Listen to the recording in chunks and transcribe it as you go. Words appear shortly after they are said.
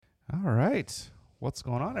All right. What's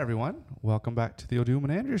going on, everyone? Welcome back to the Odum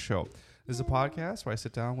and Andrea Show. This is a podcast where I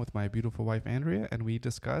sit down with my beautiful wife, Andrea, and we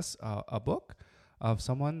discuss a book of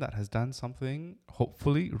someone that has done something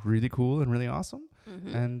hopefully really cool and really awesome.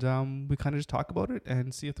 Mm-hmm. And we kind of just talk about it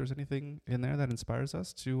and see if there's anything in there that inspires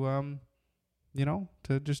us to,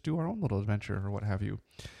 to just do our own little adventure or what have you.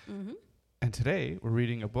 Mm-hmm. And today we're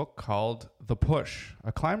reading a book called The Push,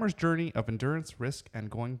 A Climber's Journey of Endurance, Risk, and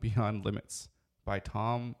Going Beyond Limits by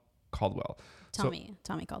Tommy Caldwell. Tommy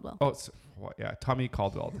Caldwell. Tommy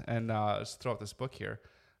Caldwell. And just throw out this book here.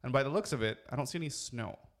 And by the looks of it, I don't see any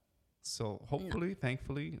snow. So hopefully,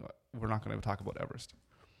 thankfully, we're not going to talk about Everest.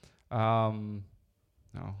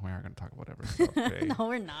 No, we aren't going to talk about Everest. Okay. No,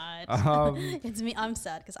 we're not. It's me. I'm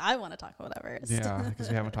sad because I want to talk about Everest. Yeah, because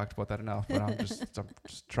we haven't talked about that enough. But I'm just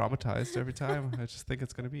traumatized every time. I just think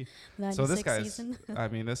it's going to be. So this guy's,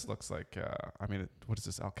 this looks like, what is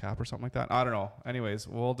this, El Cap or something like that? I don't know. Anyways,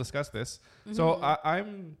 we'll discuss this. Mm-hmm. So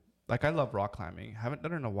I love rock climbing. Haven't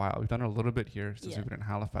done it in a while. We've done it a little bit here since we've been in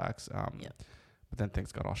Halifax. But then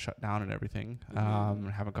things got all shut down and everything.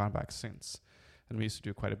 Haven't gone back since. And we used to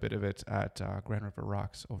do quite a bit of it at Grand River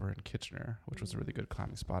Rocks over in Kitchener, which was a really good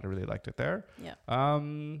climbing spot. I really liked it there. Yeah.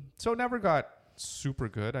 So never got super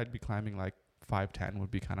good. I'd be climbing like 5'10"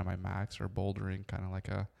 would be kind of my max, or bouldering kind of like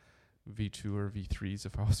a V2 or V3s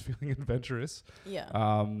if I was feeling adventurous. Yeah.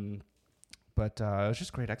 But it was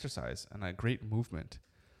just great exercise and a great movement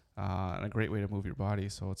and a great way to move your body.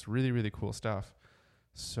 So it's really, really cool stuff.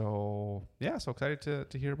 So so excited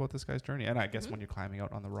to hear about this guy's journey. And I guess when you're climbing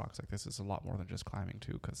out on the rocks like this, it's a lot more than just climbing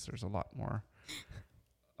too, because there's a lot more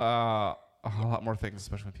things,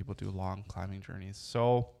 especially when people do long climbing journeys.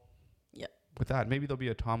 So with that, maybe there'll be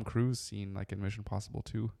a Tom Cruise scene like in Mission Impossible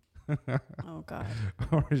 2. Oh god.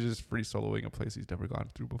 Or just free soloing a place he's never gone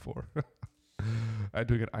through before. I'm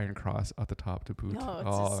doing an Iron Cross at the top to boot.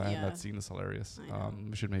 That scene is hilarious.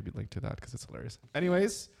 We should maybe link to that because it's hilarious.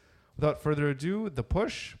 Anyways, without further ado, The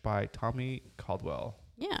Push by Tommy Caldwell.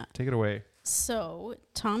 Yeah. Take it away. So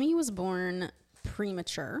Tommy was born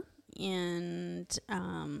premature, and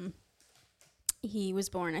he was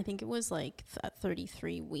born, I think it was like at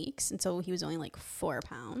 33 weeks. And so he was only like 4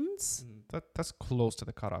 pounds. That's close to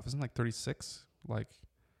the cutoff. Isn't it like 36? Like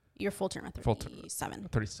your full term at 37.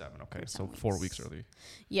 37. Okay. So 4 weeks early.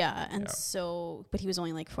 Yeah. And so, but he was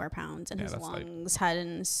only like 4 pounds, and his lungs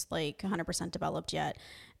hadn't like 100% developed yet.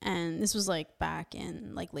 And this was like back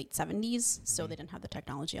in like late 70s. So they didn't have the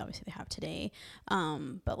technology obviously they have today.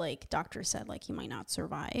 But like doctors said like he might not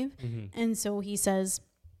survive. And so he says,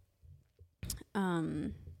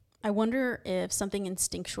 I wonder if something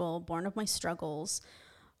instinctual born of my struggles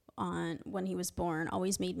when he was born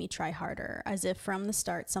always made me try harder, as if from the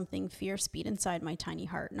start something fierce beat inside my tiny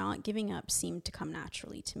heart. Not giving up seemed to come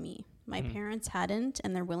naturally to me. My parents hadn't,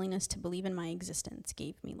 and their willingness to believe in my existence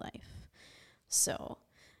gave me life. So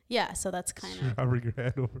so that's kind of I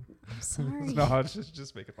regret over. I'm sorry. No,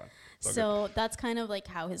 just make it fun. So that's kind of like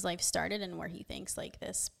how his life started, and where he thinks like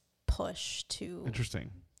this push to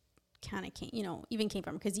interesting kind of came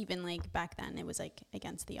from, because even like back then it was like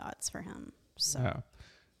against the odds for him. So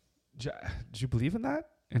do you believe in that,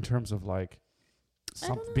 in terms of like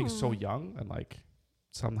being so young, and like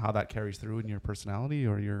somehow that carries through in your personality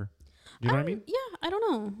or your, you know what I mean? Yeah, I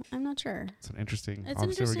don't know. I'm not sure. It's an interesting.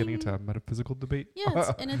 Obviously, we're getting into a metaphysical debate. Yeah, it's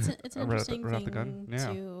an interesting right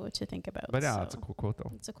thing to think about. But it's a cool quote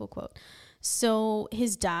though. It's a cool quote. So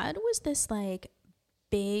his dad was this like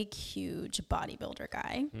big, huge bodybuilder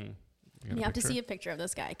guy. You have to see a picture of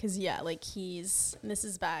this guy, because this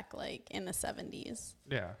is back like in the 70s.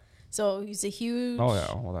 Yeah. So he's a huge. Oh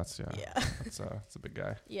yeah. Well, that's That's a big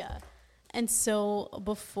guy. Yeah. And so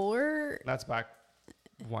before. That's back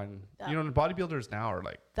when bodybuilders now are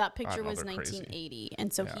like. That picture was 1980, crazy.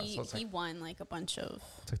 And so he won like a bunch of.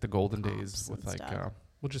 It's like the golden days with like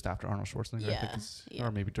just after Arnold Schwarzenegger, I think,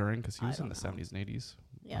 or maybe during, because he was in the 70s and 80s.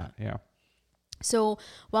 Yeah. So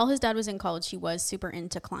while his dad was in college, he was super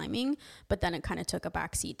into climbing, but then it kind of took a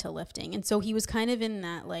backseat to lifting. And so he was kind of in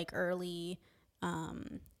that like early,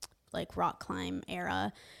 like rock climb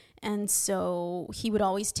era. And so he would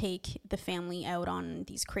always take the family out on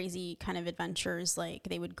these crazy kind of adventures. Like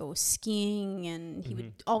they would go skiing, and he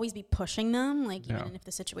would always be pushing them. Like even if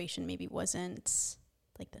the situation maybe wasn't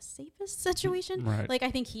like the safest situation. Right. Like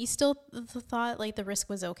I think he still thought like the risk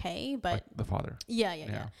was okay, but like the father.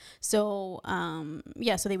 Yeah. So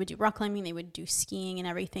so they would do rock climbing, they would do skiing and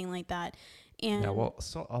everything like that. And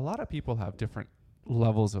so a lot of people have different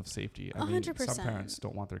levels of safety. I mean, 100%. some parents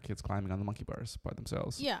don't want their kids climbing on the monkey bars by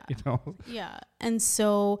themselves. Yeah. You know? Yeah. And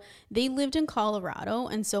so they lived in Colorado.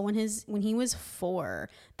 And so when he was 4,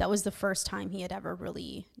 that was the first time he had ever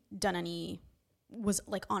really was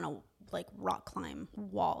like on a like rock climb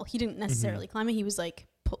wall. He didn't necessarily climb it. He was like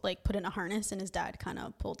put in a harness, and his dad kind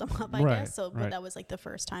of pulled him up, I guess. So but that was like the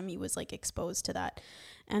first time he was like exposed to that.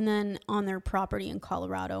 And then on their property in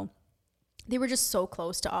Colorado, they were just so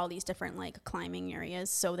close to all these different like climbing areas.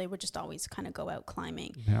 So they would just always kind of go out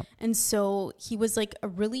climbing. Yep. And so he was like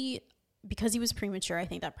because he was premature, I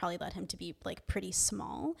think that probably led him to be like pretty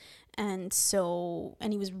small. And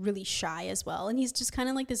he was really shy as well. And he's just kind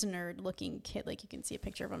of like this nerd looking kid. Like you can see a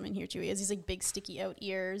picture of him in here too. He has these like big sticky out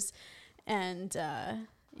ears, and,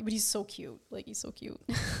 but he's so cute. Like he's so cute.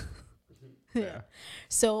 Yeah.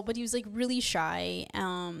 So, but he was like really shy.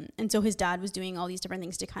 And so his dad was doing all these different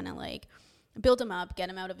things to kind of like build him up, get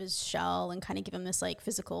him out of his shell, and kind of give him this like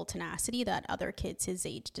physical tenacity that other kids his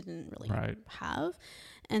age didn't really have.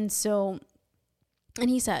 And so, and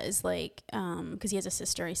he says like, cause he has a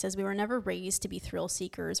sister, he says, we were never raised to be thrill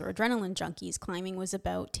seekers or adrenaline junkies. Climbing was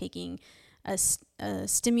about taking a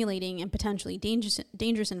stimulating and potentially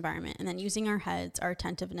dangerous environment, and then using our heads, our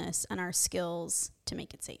attentiveness, and our skills to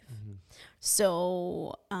make it safe.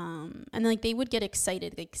 So, and like they would get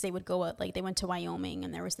excited because they would go out, like they went to Wyoming,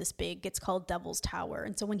 and there was this big, it's called Devil's Tower.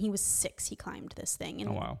 And so when he was 6, he climbed this thing,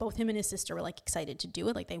 and both him and his sister were like excited to do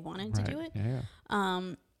it. Like they wanted to do it.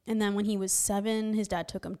 And then when he was 7, his dad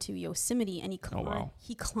took him to Yosemite, and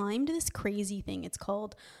he climbed this crazy thing. It's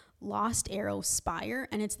called Lost Arrow Spire,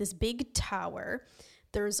 and it's this big tower.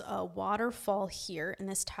 There's a waterfall here, and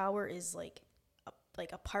this tower is like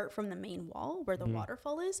apart from the main wall where the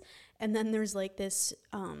waterfall is. And then there's like this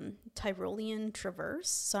Tyrolean traverse.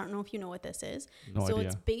 So I don't know if you know what this is. No idea.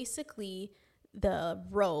 It's basically the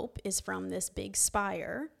rope is from this big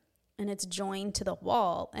spire, and it's joined to the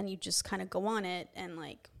wall, and you just kind of go on it and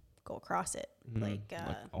like go across it. Like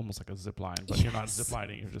almost like a zip line, but you're not zip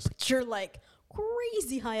lining. You're like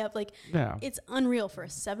crazy high up. Like it's unreal for a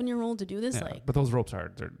 7-year-old to do this. Like, but those ropes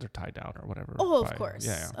they're tied down or whatever. Oh, of course.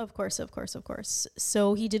 Of course.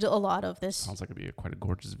 So he did a lot of this. Sounds like it'd be quite a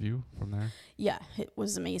gorgeous view from there. Yeah, it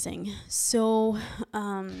was amazing. So,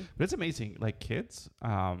 but it's amazing. Like kids,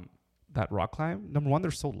 that rock climb, number one,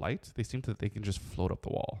 they're so light. They seem that they can just float up the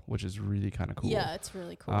wall, which is really kind of cool. Yeah, it's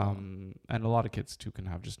really cool. And a lot of kids too can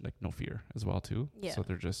have just like no fear as well too. Yeah. So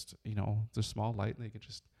they're just, they're small, light, and they can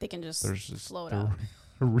just float up.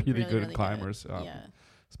 really good climbers.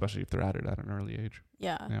 Especially if they're at it at an early age.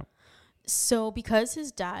 Yeah. So because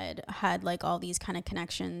his dad had like all these kind of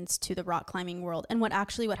connections to the rock climbing world, and what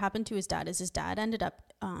happened to his dad is his dad ended up,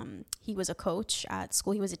 he was a coach at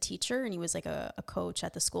school. He was a teacher, and he was like a coach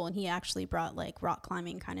at the school, and he actually brought like rock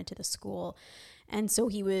climbing kind of to the school. And so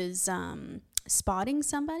he was spotting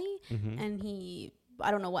somebody, and I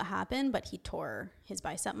don't know what happened, but he tore his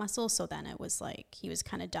bicep muscle. So then it was like he was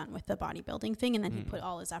kind of done with the bodybuilding thing, and then he put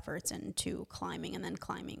all his efforts into climbing, and then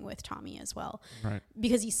climbing with Tommy as well,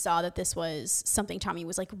 because he saw that this was something Tommy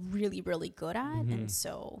was like really, really good at, and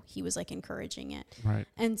so he was like encouraging it.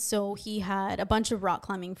 And so he had a bunch of rock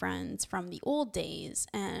climbing friends from the old days,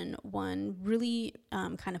 and one really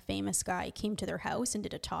kind of famous guy came to their house and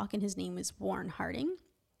did a talk, and his name was Warren Harding.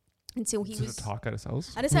 And so he was a talk at his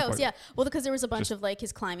house. Yeah. Well, because there was a bunch of like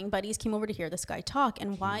his climbing buddies came over to hear this guy talk,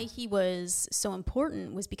 and why he was so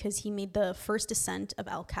important was because he made the first ascent of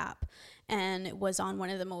El Cap, and it was on one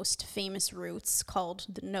of the most famous routes called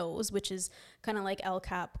the Nose, which is kind of like El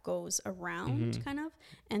Cap goes around kind of,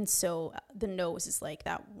 and so the Nose is like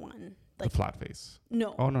that one, like the flat face.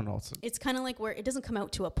 No. Oh no. It's kind of like where it doesn't come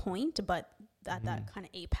out to a point, but that kind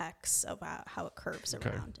of apex of how it curves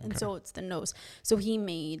around, and so it's the Nose. So he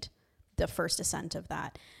made the first ascent of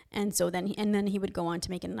that, and so then he would go on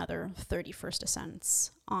to make another 30 first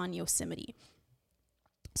ascents on Yosemite.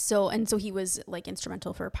 So he was like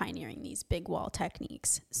instrumental for pioneering these big wall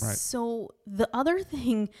techniques. So the other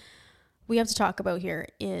thing we have to talk about here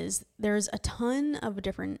is there's a ton of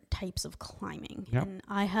different types of climbing, and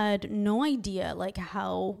I had no idea like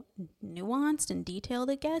how nuanced and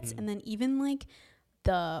detailed it gets, and then even like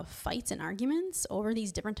the fights and arguments over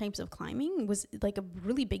these different types of climbing was like a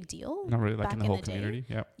really big deal. Not really, like in the whole community.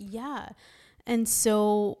 Yeah. And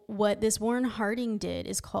so what this Warren Harding did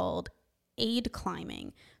is called aid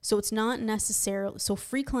climbing. So it's not necessarily, so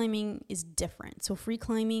free climbing is different. So free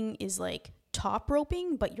climbing is like top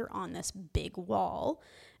roping, but you're on this big wall.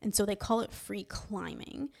 And so they call it free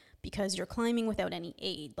climbing because you're climbing without any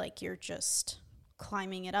aid. Like you're just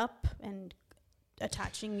climbing it up and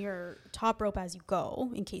attaching your top rope as you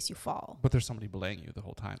go in case you fall. But there's somebody belaying you the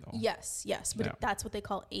whole time, though. Yes. But that's what they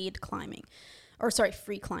call aid climbing.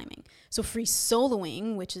 Free climbing. So free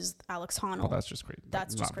soloing, which is Alex Honnold. Oh, that's just great.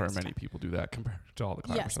 That's not very many people do that compared to all the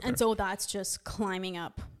climbers. Yes, out and there. so that's just climbing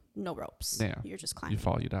up, no ropes. Yeah, you're just climbing. You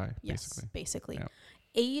fall, you die. Yes, basically. Yeah.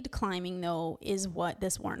 Aid climbing, though, is what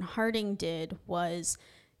this Warren Harding did. Was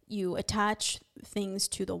you attach things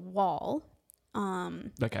to the wall.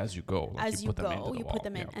 Like as you go. Like as you go, you put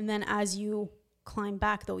them in, and then as you climb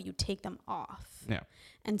back, though, you take them off. Yeah.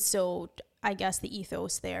 And so I guess the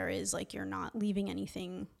ethos there is like you're not leaving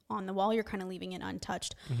anything on the wall. You're kind of leaving it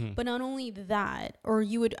untouched. Mm-hmm. But not only that, or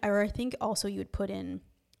I think also you would put in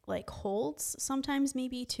like holds sometimes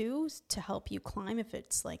maybe too to help you climb if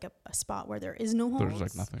it's like a spot where there is no holds. There's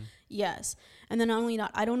like nothing. Yes. And then not only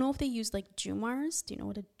that, I don't know if they use like Jumars. Do you know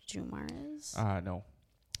what a Jumar is? No.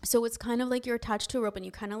 So it's kind of like you're attached to a rope and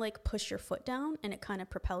you kind of like push your foot down and it kind of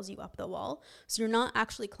propels you up the wall. So you're not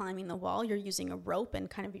actually climbing the wall. You're using a rope and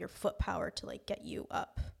kind of your foot power to like get you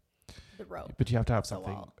up the rope. But you have to have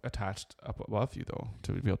something attached up above you though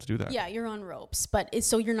to be able to do that. Yeah, you're on ropes, but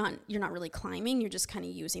so you're not really climbing. You're just kind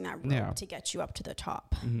of using that rope to get you up to the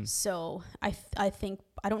top. Mm-hmm. So I think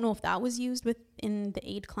I don't know if that was used in the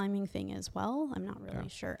aid climbing thing as well. I'm not really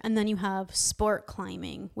sure. And then you have sport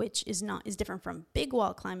climbing, which is different from big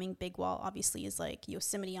wall climbing. Big wall obviously is like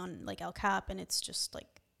Yosemite on like El Cap, and it's just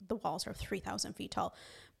like the walls are 3,000 feet tall.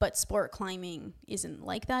 But sport climbing isn't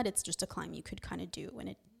like that. It's just a climb you could kind of do in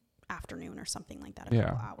an afternoon or something like that. A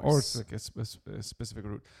couple hours. Or it's like a specific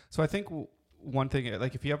route. So I think one thing,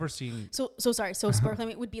 like if you ever seen sport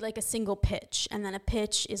climbing would be like a single pitch, and then a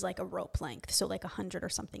pitch is like a rope length, so like 100 or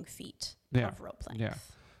something feet of rope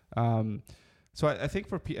length. So I think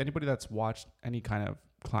for anybody that's watched any kind of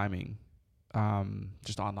climbing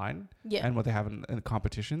just online and what they have in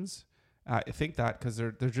competitions, I think that because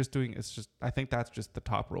they're just doing I think that's just the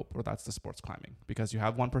top rope, or that's the sports climbing, because you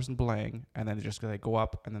have one person belaying and then they go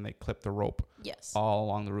up and then they clip the rope all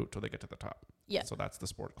along the route till they get to the top. Yeah. So that's the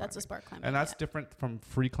sport climbing. That's the sport climbing. And that's different from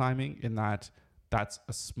free climbing in that that's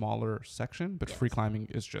a smaller section, but free climbing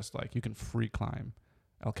is just like you can free climb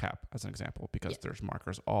El Cap as an example, because there's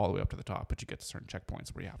markers all the way up to the top, but you get to certain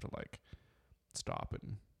checkpoints where you have to like stop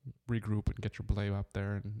and regroup and get your belay up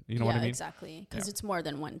there, and you know what I mean? Exactly, because it's more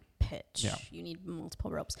than one pitch. You need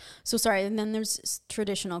multiple ropes. So and then there's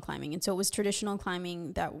traditional climbing, and so it was traditional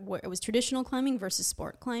climbing it was traditional climbing versus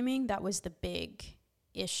sport climbing. That was the big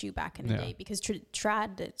issue back in the day, because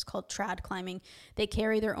it's called trad climbing. They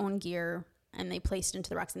carry their own gear and they place it into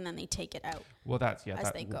the rocks and then they take it out. Well, that's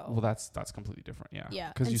they go. Well, that's completely different.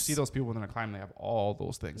 Because you see those people when they're climbing, they have all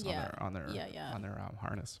those things on their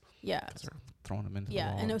harness. Yeah, because they're throwing them into the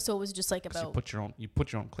wall. And so it was just like about you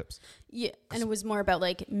put your own clips. Yeah, and it was more about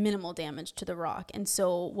like minimal damage to the rock. And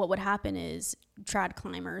so what would happen is trad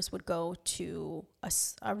climbers would go to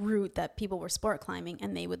a route that people were sport climbing,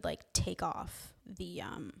 and they would like take off the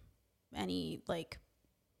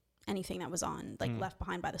anything that was on left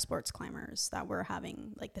behind by the sports climbers that were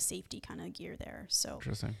having like the safety kind of gear there. So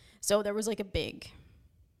interesting. So there was like a big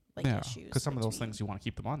issues, because some of those things you want to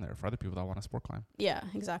keep them on there for other people that want to sport climb. Yeah,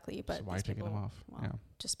 exactly. But so why are you taking them off?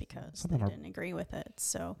 Just because they didn't agree with it.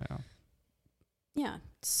 So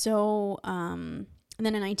So and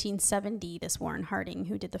then in 1970, this Warren Harding,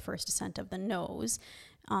 who did the first ascent of the Nose,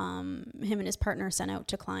 him and his partner set out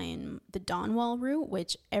to climb the Dawnwall route,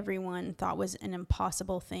 which everyone thought was an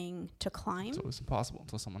impossible thing to climb. So it's impossible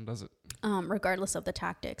until someone does it. Regardless of the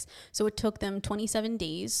tactics. So it took them 27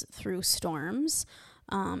 days through storms,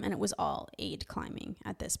 and it was all aid climbing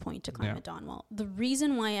at this point to climb the Dawnwall. The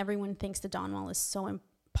reason why everyone thinks the Dawnwall is so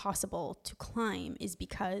impossible to climb is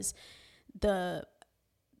because the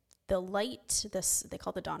light, they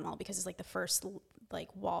call it the Dawnwall because it's like the first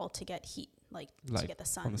like wall to get heat, to get the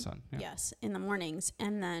sun. From the sun, yes, in the mornings.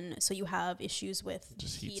 And then so you have issues with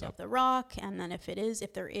heat of the rock, and then if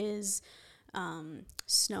there is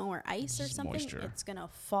snow or ice or something, moisture. It's gonna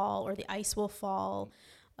fall, or the ice will fall,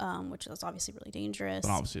 which is obviously really dangerous.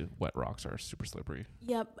 But obviously wet rocks are super slippery.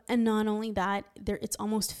 Yep. And not only that, it's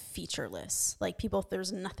almost featureless. Like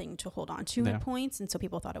there's nothing to hold on to at points, and so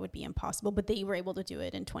people thought it would be impossible, but they were able to do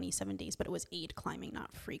it in 27 days, but it was aid climbing,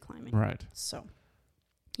 not free climbing. Right. So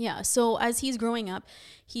so as he's growing up,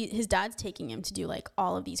 his dad's taking him to do like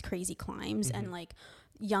all of these crazy climbs, and like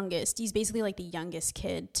he's basically like the youngest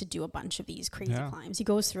kid to do a bunch of these crazy climbs. He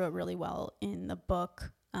goes through it really well in the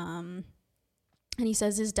book. And he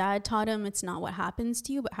says his dad taught him it's not what happens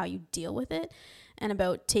to you, but how you deal with it, and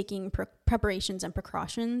about taking preparations and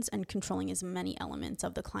precautions and controlling as many elements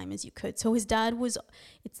of the climb as you could. So his dad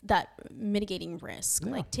it's that mitigating risk,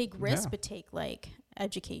 like take risks, but take like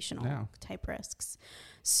educational type risks.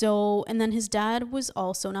 So, and then his dad was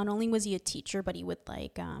also, not only was he a teacher, but he would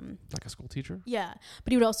like a school teacher. Yeah.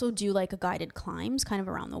 But he would also do like a guided climbs kind of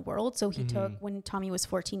around the world. So he took, when Tommy was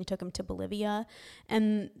 14, he took him to Bolivia,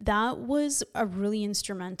 and that was a really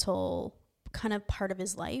instrumental kind of part of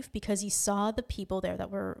his life, because he saw the people there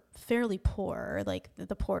that were fairly poor, like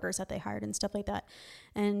the porters that they hired and stuff like that,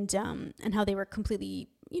 and how they were completely,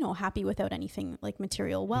 happy without anything like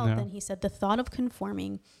material wealth. And he said the thought of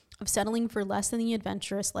conforming, of settling for less than the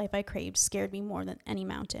adventurous life I craved, scared me more than any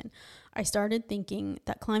mountain. I started thinking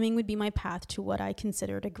that climbing would be my path to what I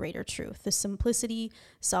considered a greater truth. The simplicity,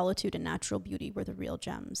 solitude, and natural beauty were the real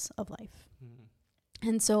gems of life.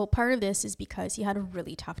 And so part of this is because he had a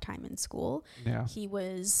really tough time in school. Yeah. He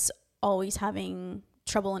was always having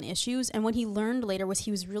trouble and issues. And what he learned later was he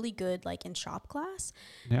was really good like in shop class.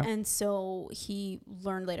 Yeah. And so he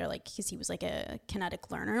learned later, like, because he was like a kinetic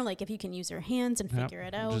learner, like if you can use your hands and figure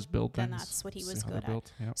it out, just build then things, that's what he was good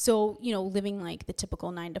at. Yep. So, living like the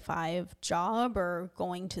typical 9-to-5 job or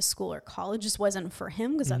going to school or college just wasn't for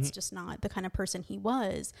him, because that's just not the kind of person he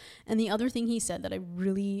was. And the other thing he said that I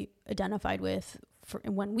really identified with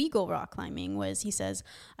when we go rock climbing was, he says,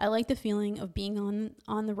 I like the feeling of being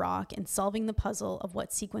on the rock and solving the puzzle of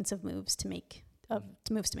what sequence of moves to make.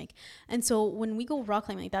 And so when we go rock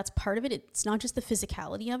climbing, like, that's part of it. It's not just the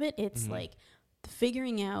physicality of it. It's like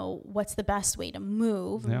figuring out what's the best way to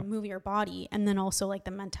move your body. And then also like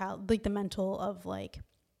the mental of like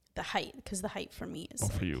the height, because the height for me is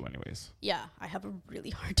for you anyways. Yeah, I have a really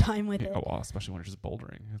hard time with it. Oh, well, especially when you're just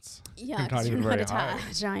bouldering. It's not even very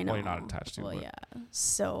attached. high. I know. Well, you're not attached to it. Yeah.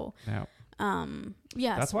 So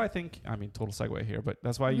that's why I think, total segue here, but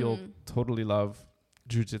that's why you'll totally love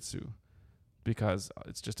jiu-jitsu, because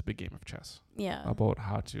it's just a big game of chess. Yeah. About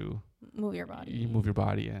how to move your body. You move your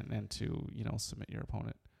body and to, submit your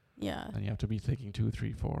opponent. Yeah. And you have to be thinking 2,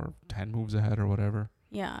 3, 4, 10 moves ahead or whatever.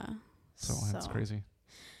 Yeah. So that's crazy.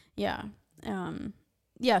 Yeah.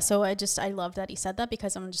 So I love that he said that,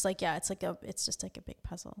 because I'm just like, it's just like a big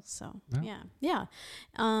puzzle. So yeah.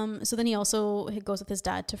 So then he goes with his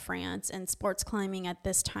dad to France, and sports climbing at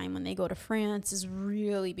this time when they go to France is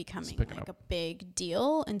really becoming like a big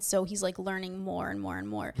deal. And so he's like learning more and more and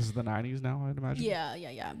more. This is the 90s now, I'd imagine.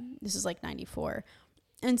 Yeah. This is like 94.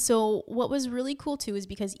 And so what was really cool too is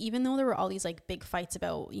because even though there were all these like big fights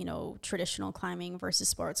about, traditional climbing versus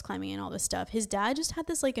sports climbing and all this stuff, his dad just had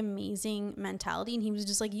this like amazing mentality, and he was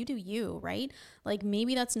just like, you do you, right? Like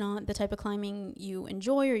maybe that's not the type of climbing you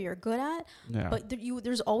enjoy or you're good at, but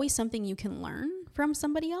there's always something you can learn from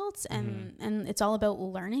somebody else, and it's all about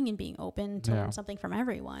learning and being open to learn something from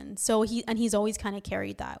everyone. So he's always kind of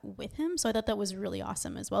carried that with him. So I thought that was really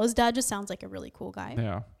awesome as well. His dad just sounds like a really cool guy.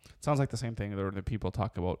 Yeah. Sounds like the same thing that people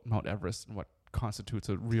talk about Mount Everest and what constitutes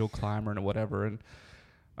a real climber and whatever. And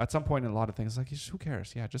at some point in a lot of things, like, who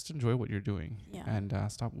cares? Yeah, just enjoy what you're doing, and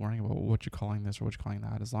stop worrying about what you're calling this or what you're calling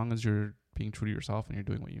that. As long as you're being true to yourself and you're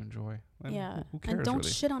doing what you enjoy. Who cares? And don't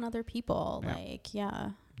really shit on other people.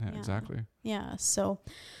 Yeah, exactly. Yeah. So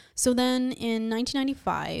then in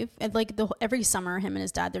 1995, every summer, him and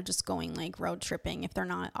his dad, they're just going like road tripping. If they're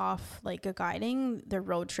not off like a guiding, they're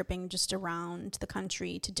road tripping just around the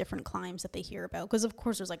country to different climbs that they hear about. Because of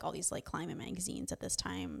course there's like all these like climbing magazines at this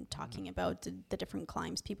time talking about the different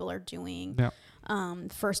climbs people are doing,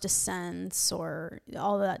 first ascents or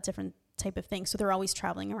all of that different type of thing. So they're always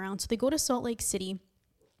traveling around. So they go to Salt Lake City,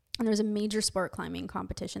 and there's a major sport climbing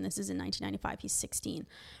competition. This is in 1995. He's 16.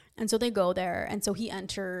 And so they go there. And so he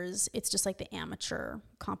enters, it's just like the amateur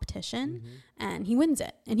competition, and he wins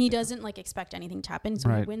it. And he doesn't like expect anything to happen. So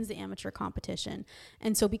he wins the amateur competition.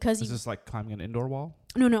 And so because is this like climbing an indoor wall?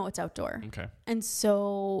 No, it's outdoor. Okay. And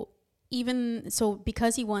so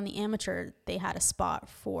because he won the amateur, they had a spot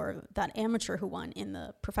for that amateur who won in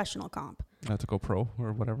the professional comp. To go pro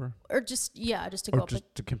or whatever? Or just to go up.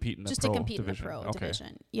 Just to compete in the just pro to compete division. In the pro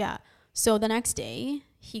division. Yeah. So the next day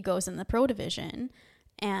he goes in the pro division,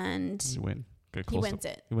 and you win. He wins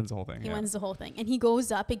it. He wins the whole thing. He wins the whole thing. And he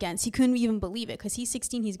goes up against, he couldn't even believe it, because he's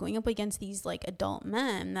 16. He's going up against these like adult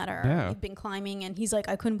men that are been climbing. And he's like,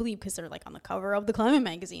 I couldn't believe, because they're like on the cover of the climbing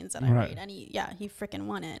magazines that I read. And he freaking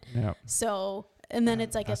won it. Yeah. So, and then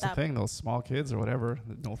it's like that's the thing, those small kids or whatever,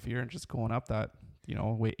 no fear, and just going up that,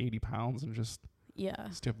 weigh 80 pounds and just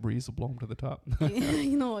stiff breeze will blow them to the top.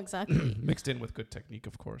 Exactly. Mixed in with good technique,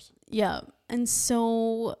 of course. Yeah. And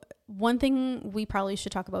so one thing we probably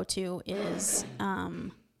should talk about too is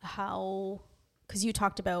how because you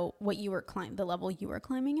talked about what you were the level you were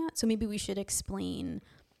climbing at. So maybe we should explain,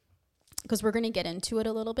 because we're going to get into it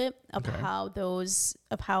a little bit of how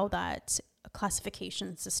that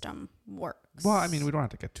classification system works. Well, I mean, we don't have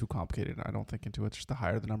to get too complicated, I don't think, into it. Just the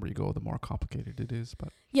higher the number you go, the more complicated it is. But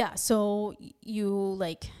yeah, so you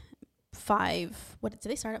like what did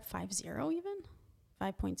they start at 5.0 even?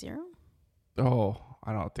 5.0? Oh,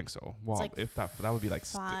 I don't think so. Well, like if that would be like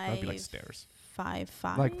that would be like stairs.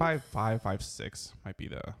 5.5. Like 5.5, 5.6 might be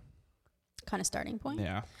the kind of starting point.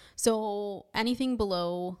 Yeah. So anything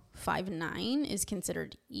below 5.9 is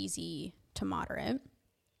considered easy to moderate.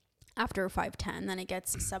 After 5.10, then it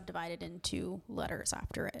gets subdivided into letters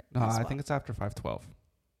after it. No, I think it's after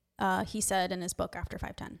 5.12. He said in his book after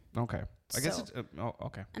 5.10. Okay. I guess it's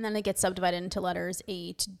okay. And then it gets subdivided into letters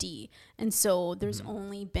A to D. And so there's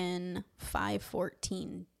only been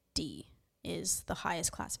 5.14D is the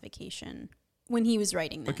highest classification when he was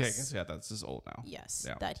writing this. Okay, I guess this is old now. Yes,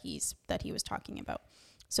 that he was talking about.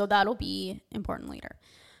 So that'll be important later.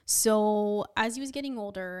 So as he was getting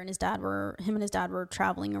older and him and his dad were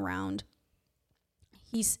traveling around,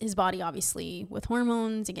 his body obviously with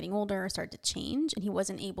hormones and getting older started to change, and he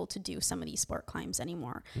wasn't able to do some of these sport climbs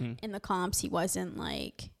anymore. In the comps, he wasn't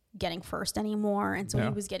like getting first anymore, and so he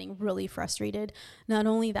was getting really frustrated. Not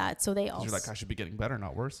only that, so you're like, I should be getting better,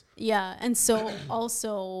 not worse. Yeah, and so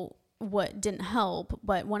also what didn't help,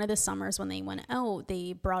 but one of the summers when they went out,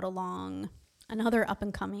 they brought along another up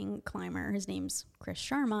and coming climber. His name's Chris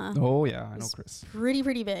Sharma. Oh yeah, I know Chris. Pretty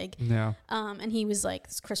big. Yeah. And he was like,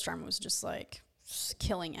 Chris Sharma was just like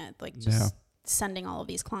killing it, like just sending all of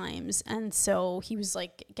these climbs. And so he was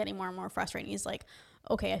like getting more and more frustrated. He's like,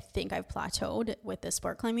 okay, I think I've plateaued with this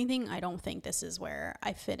sport climbing thing. I don't think this is where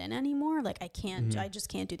I fit in anymore. Like I just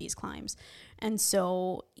can't do these climbs. And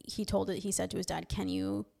so he said to his dad, can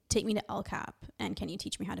you take me to El Cap and can you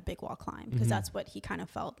teach me how to big wall climb? Because that's what he kind of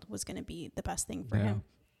felt was going to be the best thing for him.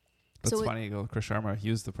 That's funny. Chris Sharma, he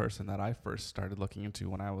was the person that I first started looking into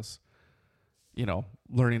when I was,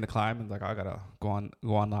 learning to climb, and like, I gotta go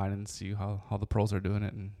online and see how the pros are doing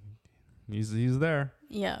it, and he's there.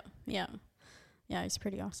 Yeah, he's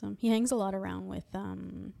pretty awesome. He hangs a lot around with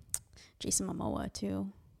Jason Momoa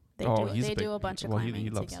too. They do a bunch of climbing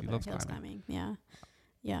together. He loves climbing.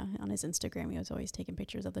 Yeah, on his Instagram, he was always taking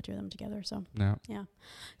pictures of the two of them together. So yeah.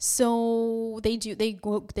 So they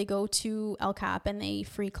go to El Cap and they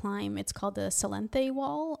free climb. It's called the Salente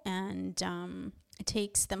Wall, and it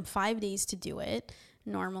takes them 5 days to do it.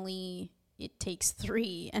 Normally it takes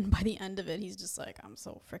 3, and by the end of it, he's just like, I'm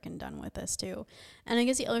so freaking done with this too. And I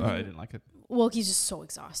guess the other thing, I didn't like it. Well, he's just so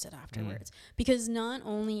exhausted afterwards because not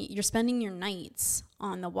only you're spending your nights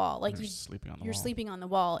on the wall, like you're sleeping on the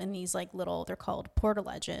wall in these like little, they're called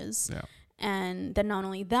portaledges. Yeah. And then not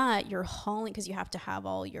only that, you're hauling, because you have to have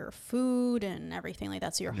all your food and everything like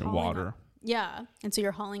that. So you're hauling water. Yeah. And so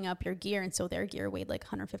you're hauling up your gear. And so their gear weighed like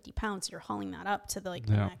 150 pounds. So you're hauling that up to the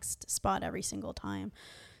next spot every single time.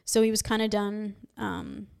 So he was kind of done.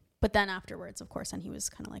 But then afterwards, of course, and he was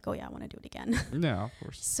kind of like, oh yeah, I want to do it again. Yeah, of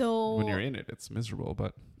course. So when you're in it, it's miserable,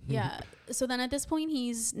 but yeah. So then at this point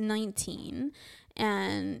he's 19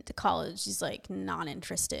 and to college, he's like not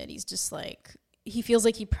interested. He's just like, he feels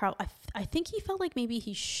like I think he felt like maybe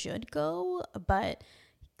he should go, but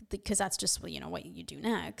because that's just, what you do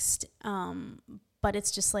next. But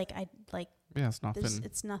it's just like,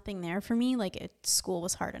 it's nothing there for me. Like school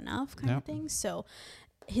was hard enough kind of thing. So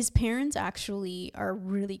his parents actually are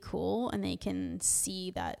really cool, and they can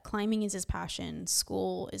see that climbing is his passion.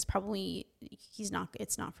 School is probably,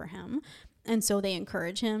 it's not for him. And so they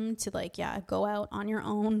encourage him to go out on your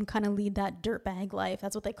own, kind of lead that dirtbag life.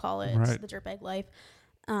 That's what they call it. Right. The dirtbag life.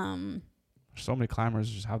 So many climbers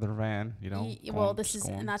just have their van,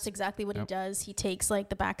 and that's exactly what he does. He takes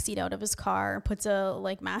the back seat out of his car, puts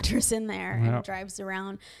a mattress in there and drives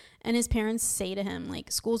around. And his parents say to him,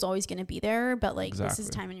 school's always going to be there, but this is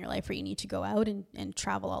a time in your life where you need to go out and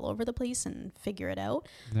travel all over the place and figure it out.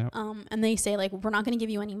 Yep. And they say we're not going to give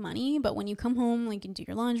you any money, but when you come home, you can do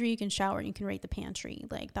your laundry, you can shower, you can rate the pantry.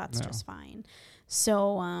 That's just fine.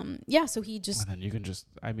 So, so he just... And then you can just...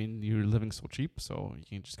 you're living so cheap, so you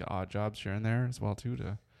can just get odd jobs here and there as well, too,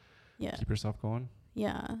 to keep yourself going.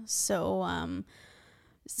 Yeah. So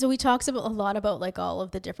he talks a lot about all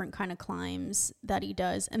of the different kind of climbs that he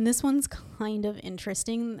does. And this one's kind of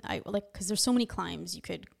interesting. Because there's so many climbs you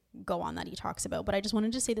could go on that he talks about, but I just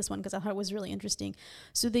wanted to say this one because I thought it was really interesting.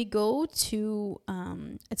 So they go to,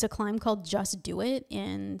 it's a climb called Just Do It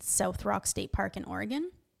in South Rock State Park in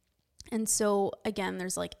Oregon. And so again,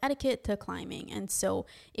 there's etiquette to climbing. And so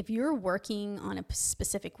if you're working on a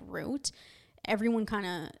specific route, everyone kind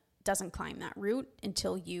of doesn't climb that route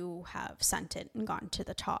until you have sent it and gotten to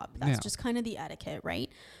the top. That's just kind of the etiquette, right?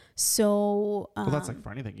 So well, that's like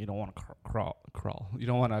for anything. You don't want to crawl. You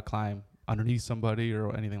don't want to climb underneath somebody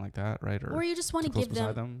or anything like that, right? Or you just want to give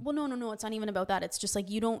them. Well, no. It's not even about that. It's just like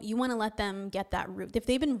you want to let them get that route. If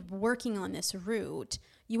they've been working on this route,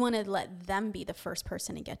 you want to let them be the first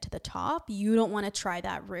person to get to the top. You don't want to try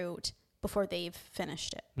that route before they've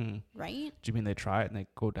finished it, right? Do you mean they try it and they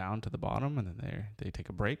go down to the bottom and then they take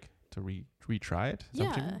a break to retry it?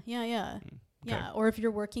 Yeah. Yeah. Or if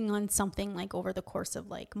you're working on something like over the course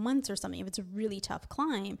of like months or something, if it's a really tough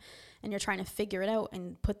climb and you're trying to figure it out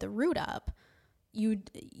and put the route up, you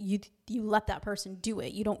let that person do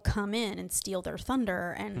it. You don't come in and steal their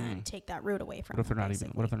thunder and then take that route away from them.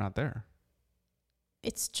 What if they're not there?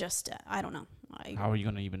 It's just, I don't know. How are you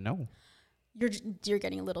going to even know? You're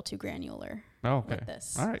getting a little too granular with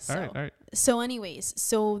this. All right. So anyways,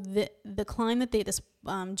 the climb that they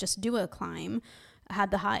just do a climb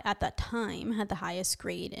had the highest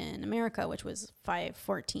grade in America, which was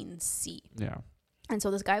 514C. Yeah. And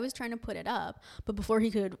so this guy was trying to put it up, but before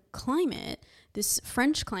he could climb it, this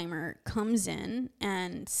French climber comes in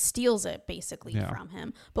and steals it basically from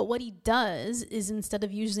him. But what he does is instead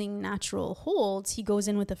of using natural holds, he goes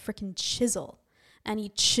in with a freaking chisel. And he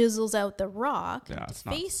chisels out the rock,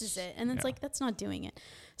 faces it, and it's like, that's not doing it.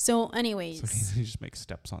 So anyways. So he just makes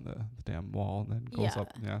steps on the damn wall and then goes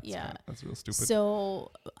up. Yeah. That's real stupid.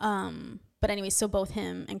 So, but anyways, so both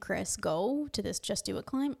him and Chris go to this Just Do It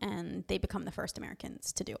climb, and they become the first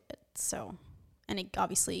Americans to do it. So, and it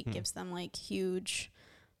obviously gives them like huge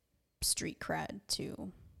street cred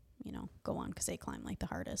to, go on because they climb like the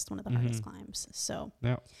hardest, one of the hardest climbs. So,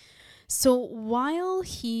 So while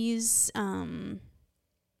he's,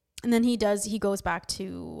 and then he goes back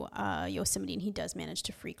to Yosemite, and he does manage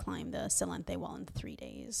to free climb the Silente wall in 3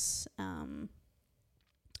 days. And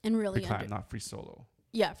really free climb, not free solo.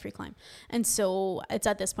 Yeah, free climb. And so it's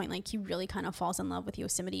at this point, like, he really kind of falls in love with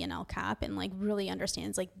Yosemite and El Cap, and like really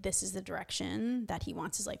understands like this is the direction that he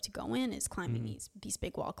wants his life to go in, is climbing these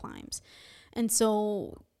big wall climbs. And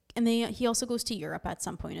so, and he also goes to Europe at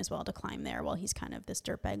some point as well to climb there while he's kind of this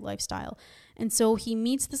dirtbag lifestyle. And so he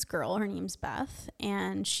meets this girl, her name's Beth,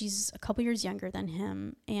 and she's a couple years younger than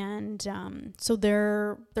him. And so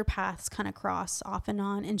their paths kind of cross off and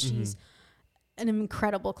on, and she's an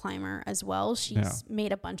incredible climber as well. She's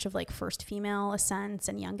made a bunch of like first female ascents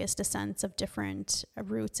and youngest ascents of different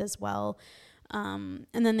routes as well. And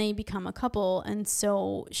then they become a couple. And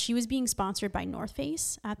so she was being sponsored by North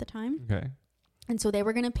Face at the time. Okay. And so they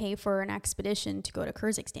were going to pay for an expedition to go to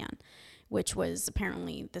Kyrgyzstan, which was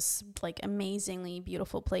apparently this like amazingly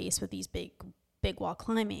beautiful place with these big wall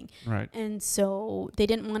climbing. Right. And so they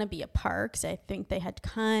didn't want to be apart because I think they had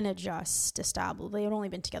kind of just established, they had only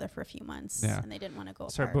been together for a few months and they didn't want to go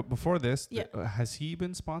apart. Sorry, but before this, has he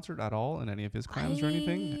been sponsored at all in any of his climbs or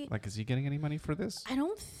anything? Like, is he getting any money for this? I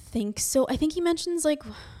don't think so. I think he mentions like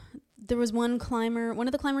there was one of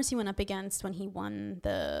the climbers he went up against when he won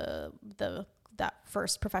that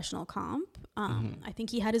first professional comp. I think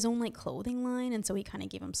he had his own like clothing line, and so he kind of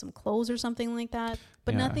gave him some clothes or something like that.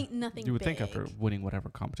 But nothing. You would think after winning whatever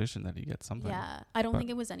competition that he gets something. Yeah, I don't think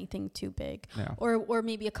it was anything too big. Yeah. Or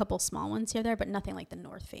maybe a couple small ones here or there, but nothing like the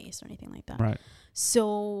North Face or anything like that. Right.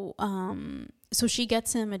 So so she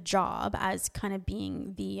gets him a job as kind of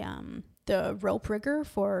being the rope rigger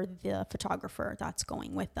for the photographer that's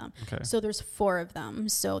going with them. Okay. So there's 4 of them.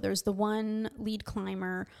 So there's the one lead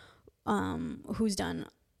climber who's done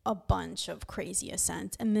a bunch of crazy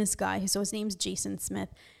ascents, and this guy, so his name's Jason Smith,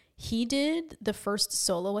 he did the first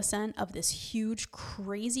solo ascent of this huge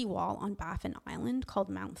crazy wall on Baffin Island called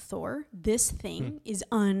Mount Thor. This thing is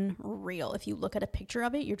unreal. If you look at a picture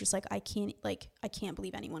of it, you're just like, I can't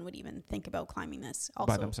believe anyone would even think about climbing this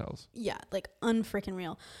also, by themselves. Yeah, like unfreaking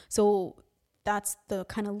real. So that's the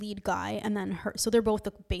kind of lead guy, and then so they're both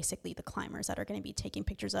basically the climbers that are going to be taking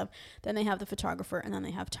pictures of. Then they have the photographer, and then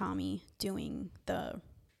they have Tommy doing the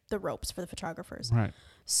ropes for the photographers. Right.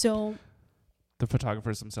 So the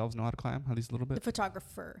photographers themselves know how to climb at least a little bit. The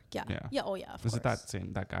photographer, yeah. Oh yeah. Of Was course.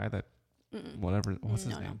 it that guy that whatever? What's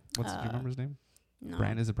his name? Do you remember his name? No.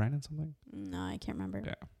 Is it Brandon something? No, I can't remember.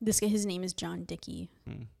 Yeah. This guy, his name is John Dickey.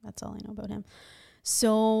 That's all I know about him.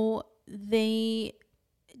 So their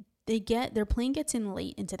plane gets in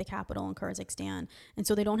late into the capital in Kyrgyzstan, and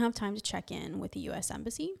so they don't have time to check in with the U.S.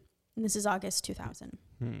 Embassy. And this is August 2000.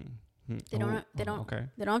 They don't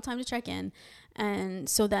have time to check in, and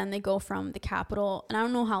so then they go from the capital, and I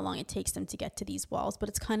don't know how long it takes them to get to these walls, but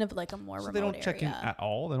it's kind of like a more remote area. They don't check in at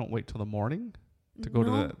all. They don't wait till the morning to go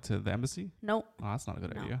to the embassy. Nope. Oh, that's not a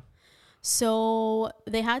good idea. So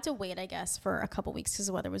they had to wait, I guess, for a couple weeks because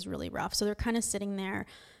the weather was really rough. So they're kind of sitting there.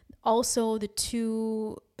 Also,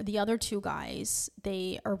 the other two guys,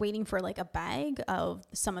 they are waiting for like a bag of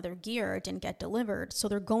some of their gear. It didn't get delivered. So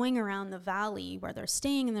they're going around the valley where they're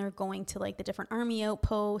staying, and they're going to like the different army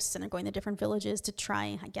outposts, and they're going to different villages to try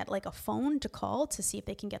and get like a phone to call to see if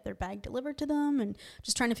they can get their bag delivered to them, and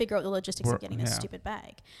just trying to figure out the logistics of getting this stupid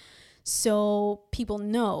bag. So people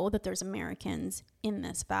know that there's Americans in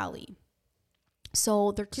this valley.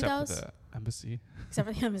 So they're 2,000. Except for the embassy. Except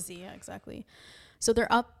for the embassy, yeah, exactly. So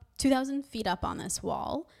they're up 2,000 feet up on this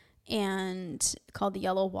wall, and called the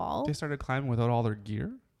Yellow Wall. They started climbing without all their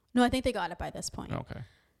gear? No, I think they got it by this point. Okay.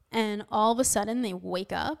 And all of a sudden, they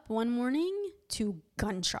wake up one morning to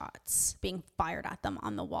gunshots being fired at them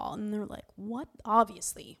on the wall. And they're like, what?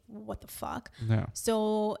 Obviously, what the fuck? Yeah.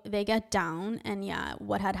 So they get down, and yeah,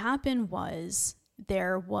 what had happened was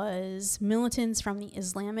there was militants from the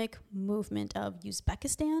Islamic movement of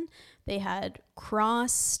Uzbekistan. They had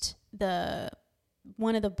crossed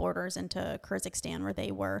one of the borders into Kyrgyzstan where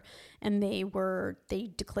they were, and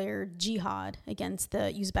they declared jihad against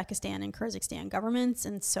the Uzbekistan and Kyrgyzstan governments.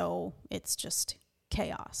 And so it's just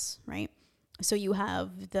chaos, right? So you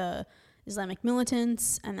have the Islamic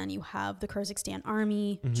militants, and then you have the Kyrgyzstan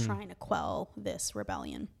army trying to quell this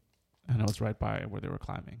rebellion. And it was right by where they were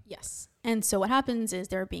climbing. Yes. And so what happens is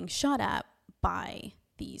they're being shot at by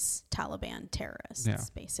these Taliban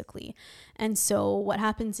terrorists, basically. And so what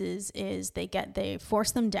happens is they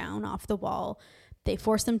force them down off the wall. They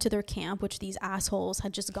force them to their camp, which these assholes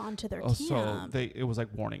had just gone to their camp. So it was like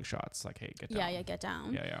warning shots, like, hey, get down. Yeah, get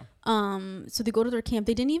down. Yeah. So they go to their camp.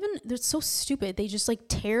 They're so stupid. They just like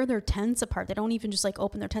tear their tents apart. They don't even just like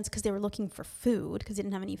open their tents because they were looking for food because they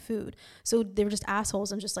didn't have any food. So they were just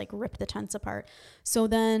assholes and just like ripped the tents apart. So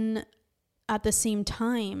then at the same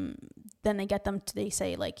time, then they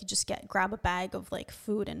say like, you just grab a bag of like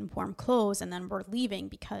food and warm clothes, and then we're leaving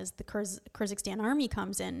because the Kyrgyzstan army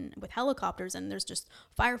comes in with helicopters, and there's just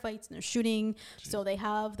firefights and they're shooting. Jeez. So they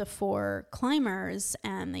have the 4 climbers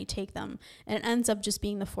and they take them, and it ends up just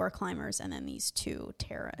being the 4 climbers and then these 2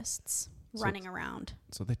 terrorists running around.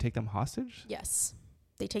 So they take them hostage? Yes,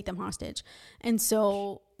 they take them hostage. And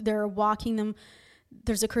so they're walking them.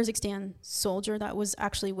 There's a Kyrgyzstan soldier that was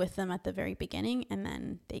actually with them at the very beginning, and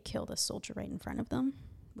then they kill the soldier right in front of them,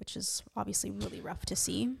 which is obviously really rough to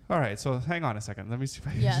see. All right, so hang on a second. Let me see if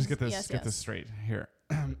I can just get this straight here.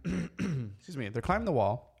 Excuse me. They're climbing the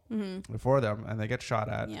wall, the 4 of them, and they get shot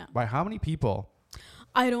at by how many people?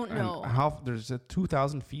 I don't know. There's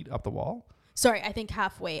 2,000 feet up the wall? Sorry, I think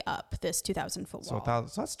halfway up this 2,000-foot wall.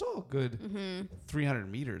 So that's still a good 300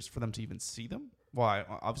 meters for them to even see them. Well,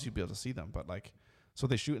 obviously you'd be able to see them, but like... So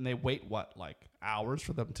they shoot and they wait, like hours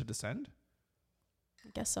for them to descend? I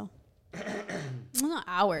guess so. Well, not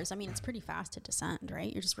hours. I mean, it's pretty fast to descend,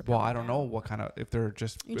 right? You're just rappelling Well, I don't know what kind of... You're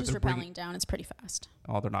just rappelling down. It's pretty fast.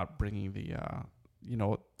 Oh, they're not bringing the...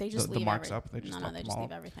 they just leave the marks up? They just they just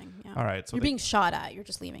leave everything. Yeah. All right. So you're being shot at. You're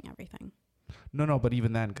just leaving everything. No, but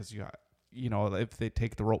even then, because if they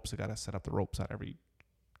take the ropes, they got to set up the ropes at every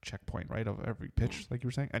checkpoint, right, of every pitch, like you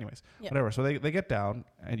were saying. Anyways, whatever. So they get down,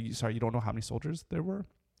 and you don't know how many soldiers there were?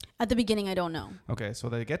 At the beginning, I don't know. Okay, so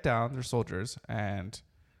they get down, they're soldiers, and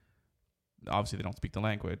obviously they don't speak the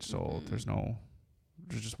language, so there's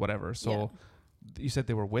just whatever. So you said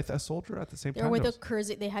they were with a soldier at the same time? They were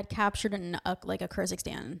with they had captured a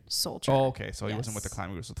Kyrgyzstan soldier. Oh, okay, so he wasn't with the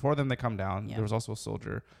climbing group. So 4 of them, they come down. There was also a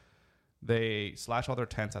soldier. They slash all their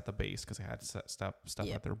tents at the base because they had stuff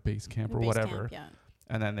at their base camp or whatever.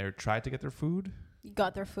 And then they tried to get their food.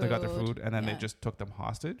 Got their food. They got their food, and then they just took them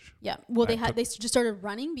hostage. Yeah. Well, they just started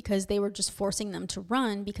running because they were just forcing them to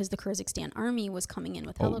run because the Kyrgyzstan army was coming in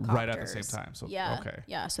with helicopters. Right at the same time. So okay.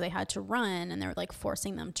 Yeah. So they had to run, and they were like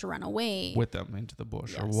forcing them to run away with them into the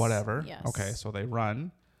bush or whatever. Yes. Okay. So they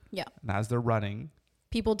run. Yeah. And as they're running,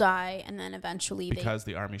 people die, and then eventually because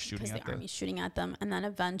the army's shooting at them, and then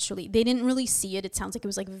eventually they didn't really see it. It sounds like it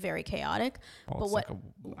was like very chaotic. Well, but what like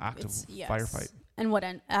an active firefight. And what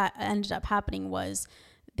ended up happening was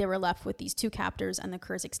they were left with these 2 captors and the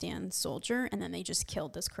Kyrgyzstan soldier, and then they just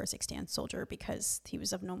killed this Kyrgyzstan soldier because he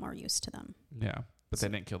was of no more use to them. Yeah, but they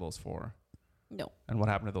didn't kill those 4. No. And what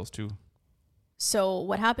happened to those 2? So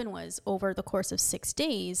what happened was over the course of 6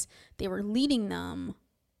 days, they were leading them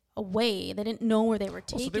away. They didn't know where they were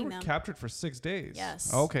taking them. So they were captured for 6 days.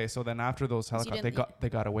 Yes. Okay, so then after those helicopters, they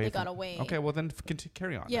got away. They got away. Okay, well then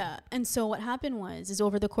carry on. Yeah, and so what happened was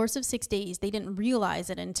over the course of 6 days, they didn't realize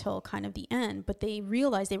it until kind of the end, but they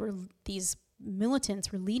realized these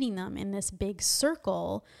militants were leading them in this big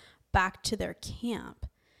circle back to their camp.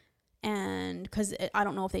 And because I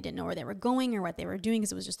don't know if they didn't know where they were going or what they were doing,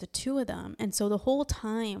 because it was just the two of them. And so the whole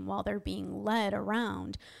time while they're being led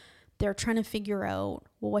around, they're trying to figure out,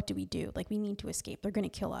 well, what do we do? Like, we need to escape. They're going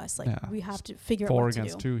to kill us. Like, we have to figure out what to do. 4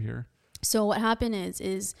 against 2 here. So what happened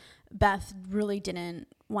is Beth really didn't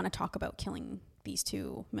want to talk about killing these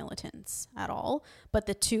two militants at all. But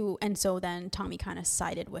and so then Tommy kind of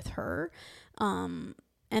sided with her.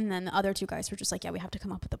 And then the other two guys were just like, yeah, we have to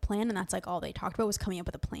come up with a plan. And that's like all they talked about, was coming up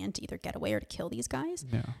with a plan to either get away or to kill these guys.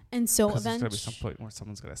 Yeah. And so eventually, there's got to be some point where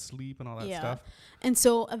someone's got to sleep and all that stuff. And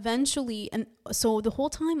so eventually, and so the whole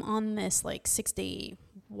time on this like 6-day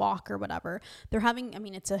walk or whatever, they're having, I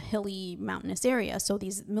mean, it's a hilly mountainous area. So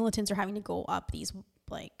these militants are having to go up these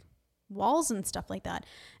like walls and stuff like that.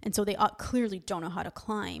 And so they clearly don't know how to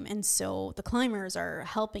climb. And so the climbers are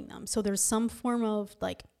helping them. So there's some form of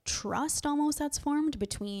like trust almost that's formed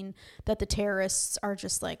between that the terrorists are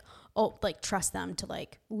just like, oh, like trust them to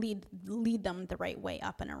like lead them the right way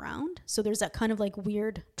up and around. So there's that kind of like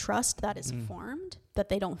weird trust that is formed, that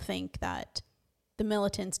they don't think that the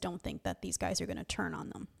militants don't think that these guys are going to turn on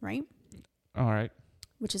them. Right. All right.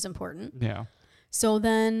 Which is important. Yeah. So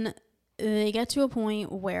then they get to a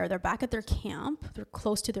point where they're back at their camp. They're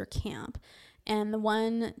close to their camp. And the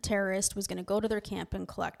one terrorist was going to go to their camp and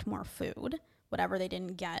collect more food, whatever they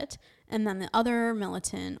didn't get. And then the other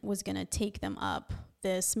militant was going to take them up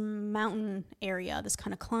this mountain area, this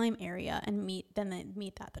kind of climb area, and meet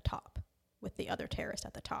at the top with the other terrorist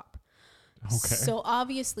at the top. Okay. So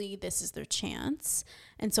obviously this is their chance.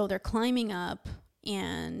 And so they're climbing up,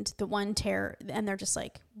 and the one and they're just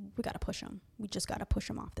like, we got to push them. We just got to push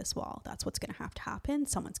them off this wall. That's what's going to have to happen.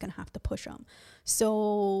 Someone's going to have to push them.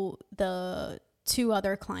 So the two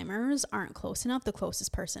other climbers aren't close enough. The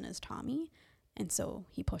closest person is Tommy. And so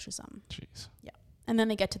he pushes them. Jeez. Yeah. And then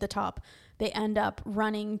they get to the top. They end up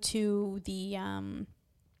running to the,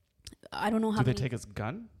 I don't know how Did they take his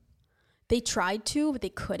gun? They tried to, but they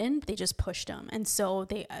couldn't. They just pushed him. And so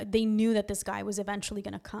they knew that this guy was eventually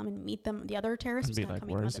going to come and meet them. The other terrorist was going to come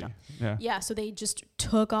and meet them. Yeah. So they just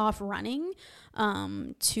took off running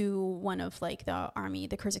to one of like the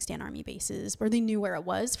Kyrgyzstan army bases, where they knew where it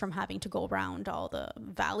was from having to go around all the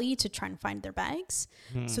valley to try and find their bags.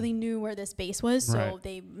 So they knew where this base was. So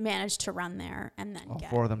they managed to run there and then all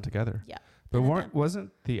 4 of them together. Yeah. But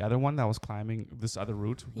wasn't the other one that was climbing this other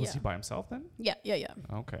route, was he by himself then? Yeah.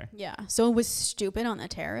 Okay. Yeah. So it was stupid on the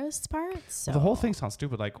terrorists' part. So well, the whole thing sounds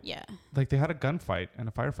stupid. Like, like they had a gunfight and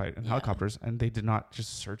a firefight and helicopters, and they did not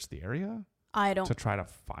just search the area to try to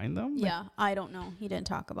find them? Yeah, I don't know. He didn't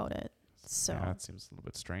talk about it. So yeah, it seems a little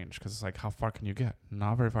bit strange, because it's like, how far can you get?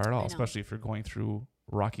 Not very far at all, especially if you're going through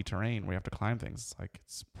rocky terrain where you have to climb things. It's like,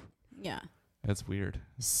 it's weird.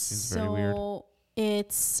 It seems very weird.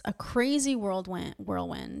 It's a crazy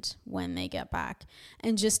whirlwind when they get back,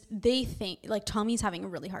 and just they think like Tommy's having a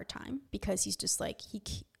really hard time, because he's just like,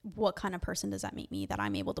 what kind of person does that make me, that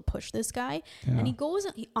I'm able to push this guy? And he goes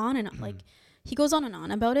on and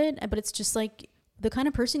on about it, but it's just like, the kind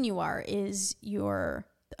of person you are is you're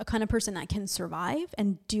a kind of person that can survive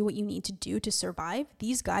and do what you need to do to survive.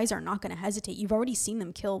 These guys are not going to hesitate. You've already seen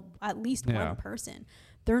them kill at least one person.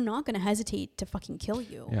 They're not going to hesitate to fucking kill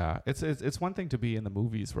you. Yeah. It's one thing to be in the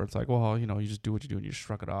movies where it's like, well, you just do what you do and you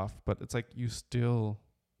shrug it off. But it's like, you still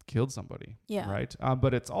killed somebody. Yeah. Right.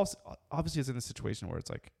 But it's also, obviously it's in a situation where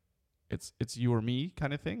it's like, it's you or me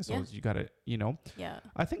kind of thing. So you got to, Yeah.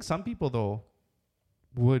 I think some people though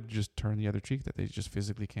would just turn the other cheek, that they just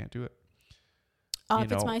physically can't do it.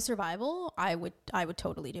 If it's my survival, I would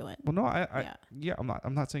totally do it. Well, no,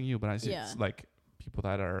 I'm not saying you, but I see it's like people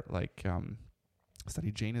that are like,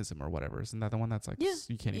 study Jainism or whatever. Isn't that the one that's like,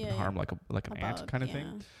 you can't even harm like an ant kind of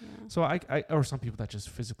thing? Yeah. So I or some people that just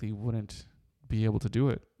physically wouldn't be able to do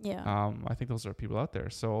it. Yeah. I think those are people out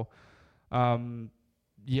there. So, we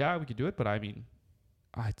could do it, but I mean,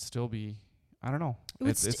 I'd still be, I don't know.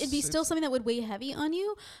 It'd be still something that would weigh heavy on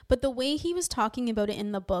you. But the way he was talking about it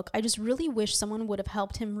in the book, I just really wish someone would have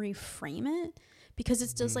helped him reframe it. Because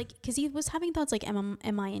it's just like, because he was having thoughts like, am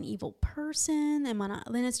I an evil person? Am I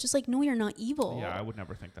not? Then it's just like, no, you're not evil. Yeah, I would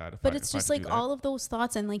never think that. But it's just like all of those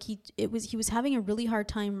thoughts, and like he was having a really hard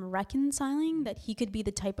time reconciling that he could be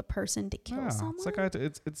the type of person to kill someone. It's like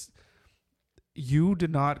it's you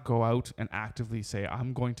did not go out and actively say,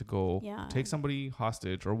 I'm going to go take somebody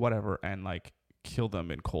hostage or whatever and like kill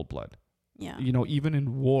them in cold blood. Yeah, even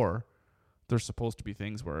in war, there's supposed to be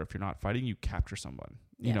things where if you're not fighting, you capture someone,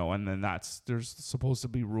 and then there's supposed to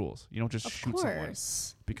be rules. You don't just shoot someone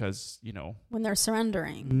because, when they're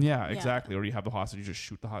surrendering. Yeah, exactly. Or you have the hostage, you just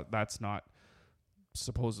shoot the that's not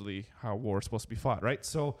supposedly how war is supposed to be fought, right?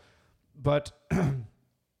 So, but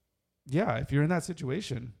if you're in that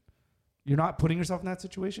situation, you're not putting yourself in that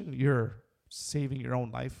situation. You're saving your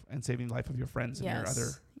own life and saving the life of your friends and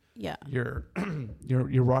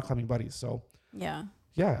your rock climbing buddies. So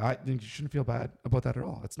I think you shouldn't feel bad about that at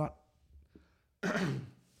all. It's not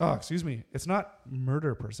it's not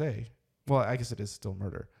murder per se. Well, I guess it is still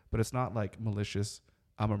murder, but it's not like malicious.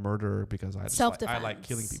 I'm a murderer because I like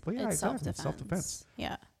killing people. Yeah, it's exactly. Self-defense.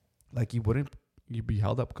 Yeah. Like you'd be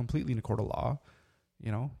held up completely in a court of law.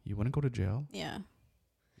 You know, you wouldn't go to jail. Yeah.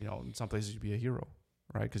 You know, in some places you'd be a hero,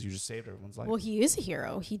 right? Because you just saved everyone's life. Well, he is a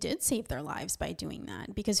hero. He did save their lives by doing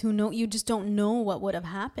that, because you just don't know what would have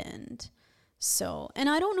happened. So, and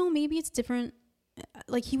I don't know, maybe it's different.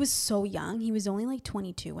 Like, he was so young. He was only like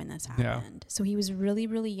 22 when this happened. So he was really,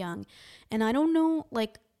 really young. And I don't know,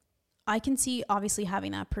 like, I can see obviously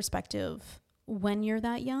having that perspective when you're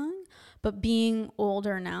that young, but being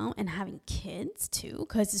older now and having kids too,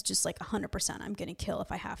 because it's just like 100% I'm gonna kill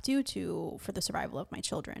if I have to for the survival of my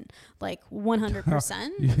children, like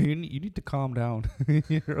 100%. You need to calm down.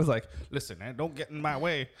 You're like, listen, man, don't get in my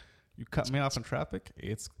way. You cut me off in traffic,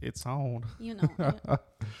 it's on. You know,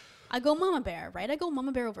 I go mama bear, right? I go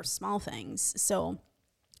mama bear over small things. So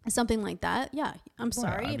something like that, yeah, I'm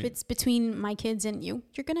sorry. If it's between my kids and you're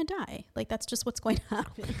gonna die. Like, that's just what's going to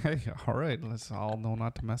happen. Okay, all right, let's all know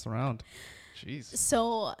not to mess around. Jeez.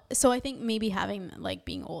 So I think maybe having, like,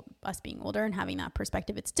 being older and having that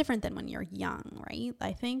perspective, it's different than when you're young, right?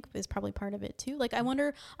 I think is probably part of it too. Like, I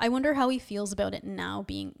wonder how he feels about it now,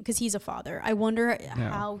 because he's a father. I wonder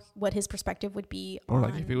what his perspective would be. Or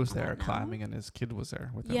like if he was there climbing and his kid was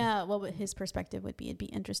there with him. Yeah, what his perspective would be. It'd be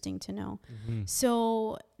interesting to know. Mm-hmm.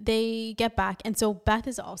 So they get back, and so Beth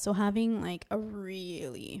is also having like a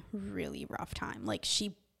really, really rough time. Like,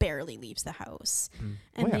 she barely leaves the house.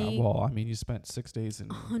 And well, I mean, you spent 6 days in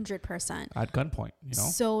 100% at gunpoint, you know.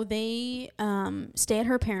 So they stay at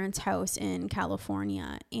her parents' house in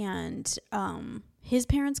California, and his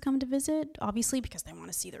parents come to visit, obviously, because they want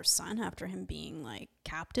to see their son after him being like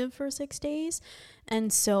captive for 6 days.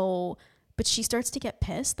 And so, but she starts to get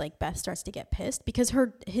pissed, like Beth starts to get pissed, because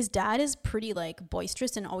his dad is pretty like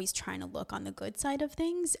boisterous and always trying to look on the good side of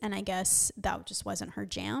things. And I guess that just wasn't her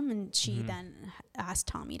jam. And she then asked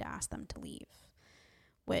Tommy to ask them to leave,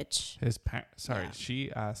 which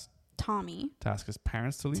she asked Tommy to ask his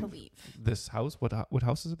parents to leave. This house. What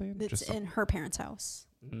house is it in? It's in her parents' house.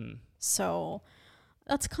 So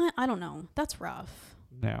that's I don't know. That's rough.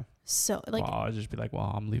 Yeah. So like, well, I'd just be like,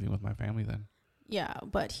 well, I'm leaving with my family then. Yeah,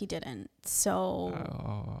 but he didn't. So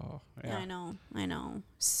yeah. I know.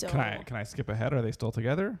 So can I skip ahead? Are they still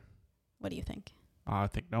together? What do you think? I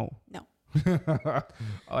think no.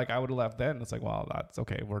 Like, I would have left then. It's like, well, that's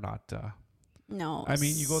okay. We're not. No. I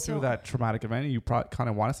mean, you go through that traumatic event, and you probably kind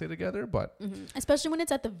of want to stay together, but especially when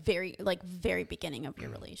it's at the very beginning of your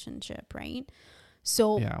relationship, right?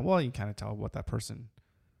 So yeah. Well, you kind of tell what that person,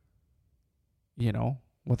 you know,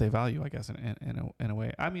 what they value, I guess, in a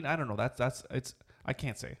way. I mean, I don't know. I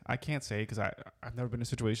can't say because I've never been in a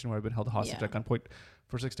situation where I've been held hostage at gunpoint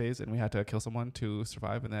for 6 days and we had to kill someone to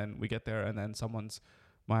survive, and then we get there and then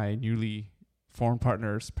my newly formed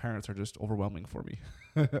partner's parents are just overwhelming for me.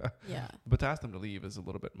 Yeah. But to ask them to leave is a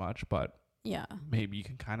little bit much, but yeah, maybe you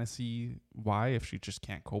can kind of see why, if she just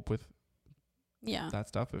can't cope with that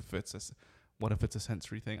stuff. What if it's a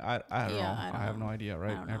sensory thing? I don't know. I have no idea,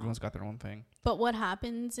 right? Everyone's got their own thing. But what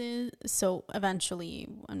happens is, so eventually,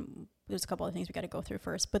 and there's a couple of things we got to go through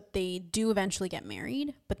first, but they do eventually get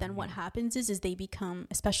married. But then what happens is they become,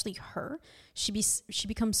 especially her,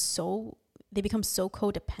 they become so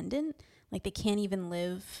codependent. Like, they can't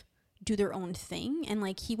even do their own thing. And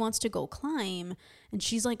like, he wants to go climb and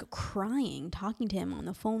she's like crying, talking to him on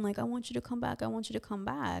the phone, like, I want you to come back.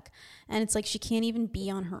 And it's like, she can't even be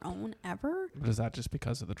on her own ever. But is that just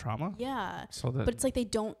because of the trauma? Yeah. But it's like, they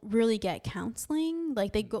don't really get counseling.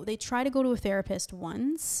 Like, they try to go to a therapist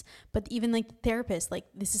once, but even like the therapist, like,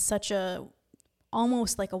 this is such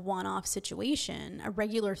almost like a one-off situation. A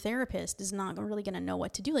regular therapist is not really going to know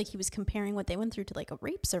what to do. Like, he was comparing what they went through to like a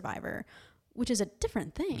rape survivor, which is a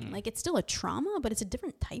different thing. Like, it's still a trauma, but it's a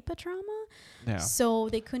different type of trauma. Yeah. So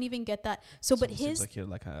they couldn't even get that. But it seems like you're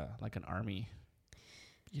like an army,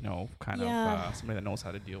 you know, kind of somebody that knows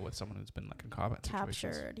how to deal with someone who's been like in combat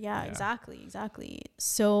captured. situations. Yeah, exactly.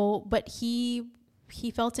 So, but he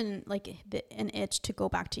felt an itch to go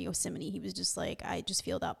back to Yosemite. He was just like, I just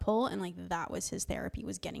feel that pull, and like, that was his therapy,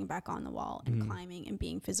 was getting back on the wall and climbing and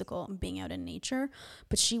being physical and being out in nature.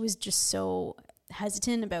 But she was just so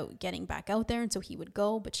hesitant about getting back out there, and so he would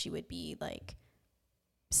go, but she would be like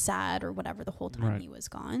sad or whatever the whole time he was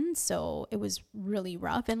gone. So it was really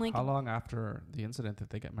rough. And like, how long after the incident did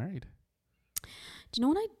they get married? Do you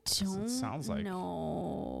know what I don't It sounds like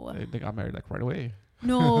know? they got married like right away.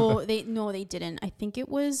 No, they didn't. I think it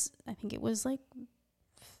was like,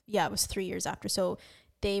 yeah, it was 3 years after. So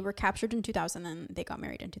they were captured in 2000 and they got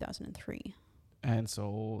married in 2003. And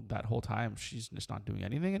so that whole time she's just not doing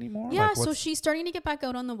anything anymore. Yeah, like, so she's starting to get back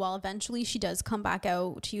out on the wall. Eventually she does come back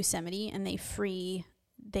out to Yosemite and they free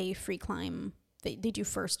climb. They do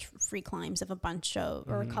first free climbs of a bunch of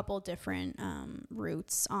or a couple different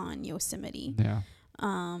routes on Yosemite. Yeah.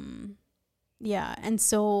 Yeah, and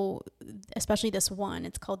so especially this one,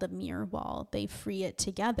 it's called the Mirror Wall. They free it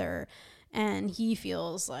together, and he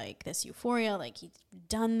feels like this euphoria, like he's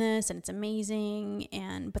done this and it's amazing.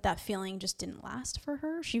 But that feeling just didn't last for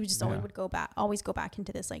her. She just always go back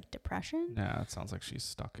into this like depression. Yeah, it sounds like she's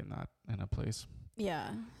stuck in a place.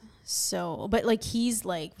 Yeah. So, but like he's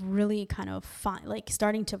like really kind of like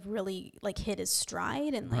starting to really like hit his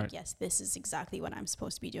stride and like, yes, this is exactly what I'm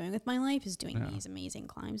supposed to be doing with my life, is doing these amazing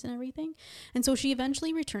climbs and everything. And so she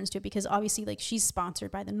eventually returns to it because obviously like she's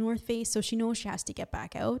sponsored by the North Face, so she knows she has to get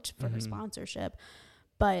back out for her sponsorship.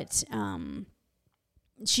 But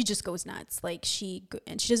she just goes nuts. Like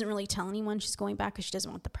and she doesn't really tell anyone she's going back because she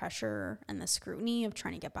doesn't want the pressure and the scrutiny of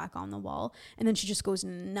trying to get back on the wall. And then she just goes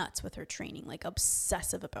nuts with her training, like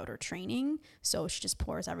obsessive about her training. So she just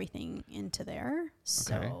pours everything into there. Okay.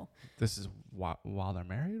 So this is while they're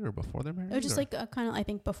married or before they're married? Or just like kind of, I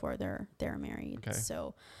think before they're married. Okay.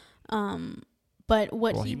 So, but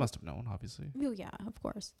he must have known, obviously. Oh, yeah, of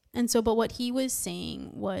course. And so, but what he was saying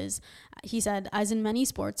was, he said, as in many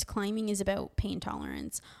sports, climbing is about pain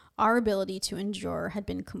tolerance. Our ability to endure had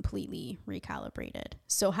been completely recalibrated.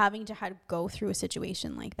 So having to go through a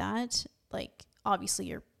situation like that, like obviously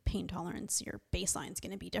your pain tolerance, your baseline is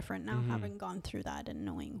going to be different now, having gone through that and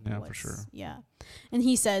knowing for sure. Yeah. And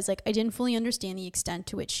he says, like, I didn't fully understand the extent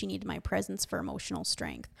to which she needed my presence for emotional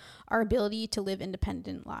strength. Our ability to live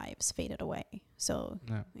independent lives faded away. So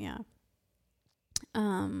yeah.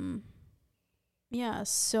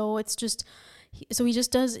 So it's just, he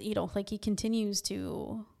just does, like he continues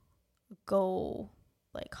to go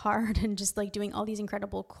like hard and just like doing all these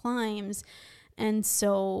incredible climbs. And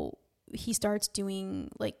so he starts doing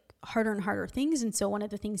like harder and harder things. And so one of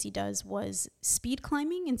the things he does was speed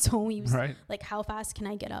climbing. And so he was like, how fast can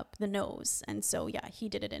I get up the nose? And so, yeah, he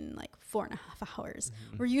did it in like 4.5 hours,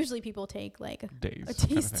 where usually people take like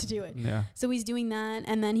days to do it. Yeah. So he's doing that.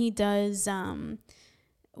 And then he does,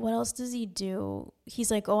 what else does he do?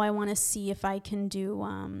 He's like, I want to see if I can do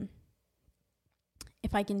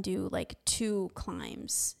like 2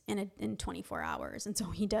 climbs in 24 hours. And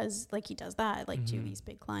so he does that, like 2 of these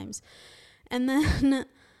big climbs. And then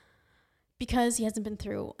because he hasn't been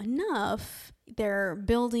through enough, they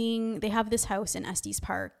have this house in Estes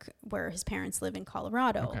Park where his parents live in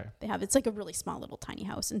Colorado. Okay. It's like a really small little tiny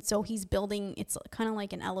house. And so he's building, it's kind of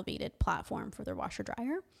like an elevated platform for their washer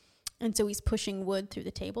dryer. And so he's pushing wood through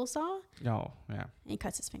the table saw. Oh, yeah. And he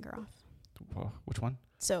cuts his finger off. Which one?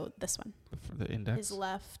 So this one. The index? His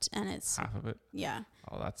left, and it's... half of it? Yeah.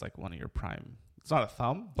 Oh, that's like one of your prime... It's not a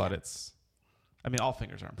thumb, but it's... I mean, all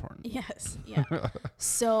fingers are important. Yes, yeah.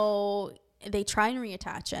 So they try and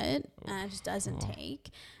reattach it, and it just doesn't take.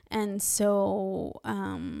 And so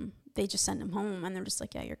they just send him home, and they're just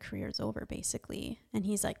like, yeah, your career's over, basically. And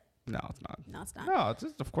he's like... No, it's not. No, it's not. No, it's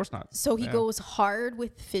just, of course not. So he goes hard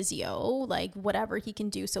with physio, like whatever he can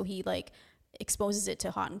do. So he like exposes it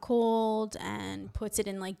to hot and cold and puts it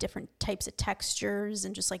in like different types of textures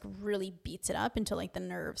and just like really beats it up until like the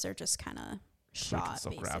nerves are just kind of shot.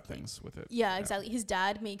 So he can still grab things with it. Yeah, exactly. His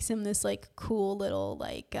dad makes him this like cool little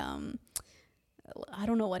like I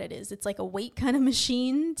don't know what it is. It's like a weight kind of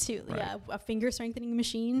machine a finger strengthening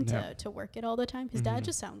machine to work it all the time. His dad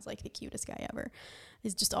just sounds like the cutest guy ever.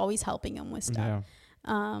 He's just always helping him with stuff.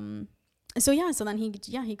 So then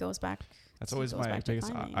he goes back. That's always my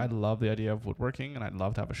biggest. I love the idea of woodworking, and I'd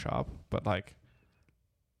love to have a shop, but like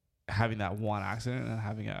having that one accident and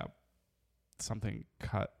having something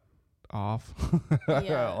cut off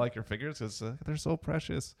like your fingers, because they're so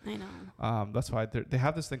precious. I know. That's why they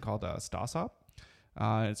have this thing called a Stasop.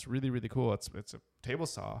 It's really, really cool. It's a table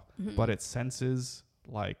saw, but it senses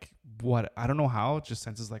like what, I don't know how, it just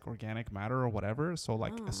senses like organic matter or whatever. So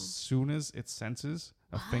like as soon as it senses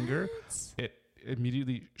a finger, it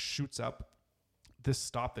immediately shoots up this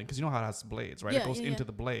stop thing, because you know how it has blades, right? It goes into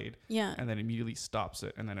the blade and then immediately stops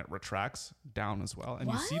it, and then it retracts down as well.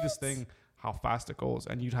 And you see this thing, how fast it goes,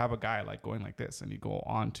 and you'd have a guy like going like this, and you go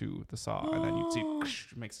onto the saw, and then you'd see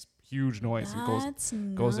it makes huge noise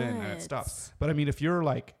and goes in and it stops. But I mean, if you're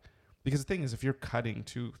like, because the thing is, if you're cutting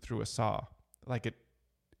through a saw, like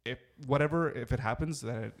if it happens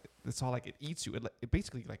that the saw like it eats you, it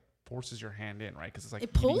basically like forces your hand in, right? Because it's like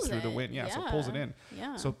it pulls through it. the wind. Yeah, so it pulls it in.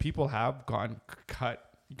 Yeah. So people have gotten cut.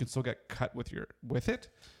 You can still get cut with it,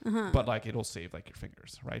 but like it'll save like your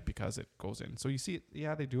fingers, right? Because it goes in. So you see it.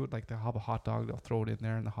 Yeah, they do it. Like they'll have a hot dog. They'll throw it in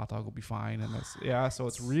there, and the hot dog will be fine. And that's so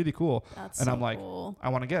it's really cool. That's and so I'm like, cool. I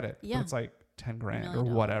want to get it. Yeah. But it's like $10,000 or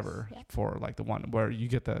 $1,000,000. whatever Yep. for like the one where you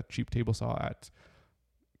get the cheap table saw at,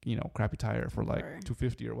 Crappy Tire for like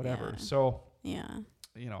 $250 or whatever. Yeah. So Yeah.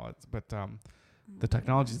 the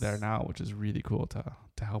technology's there now, which is really cool to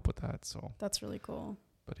help with that. So that's really cool.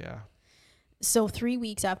 But yeah. So 3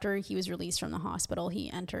 weeks after he was released from the hospital,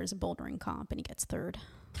 he enters a bouldering comp and he gets third.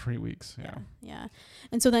 3 weeks. Yeah. Yeah.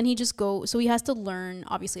 And so then he has to learn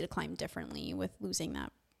obviously to climb differently with losing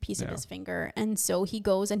that piece of his finger. And so he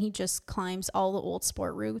goes and he just climbs all the old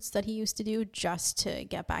sport routes that he used to do just to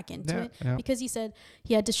get back into it. Yeah. Because he said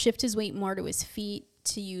he had to shift his weight more to his feet,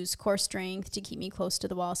 to use core strength to keep me close to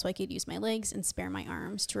the wall so I could use my legs and spare my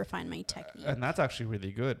arms to refine my technique. And that's actually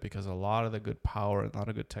really good because a lot of the good power, a lot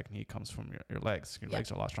of good technique comes from your legs. Your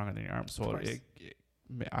legs are a lot stronger than your arms. So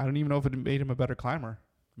I don't even know if it made him a better climber.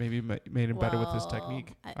 Maybe made him better with his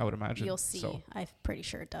technique, I would imagine. You'll see. So. I'm pretty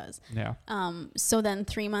sure it does. Yeah. So then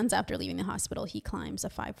 3 months after leaving the hospital, he climbs a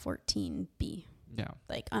 514B. Yeah.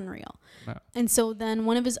 Like unreal. Yeah. And so then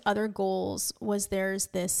one of his other goals was there's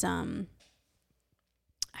this...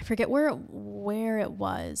 I forget where it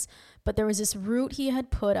was, but there was this route he had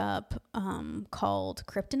put up called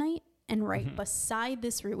Kryptonite, and right beside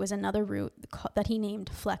this route was another route that he named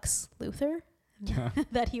Flex Luthor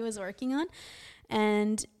that he was working on,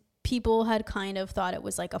 and people had kind of thought it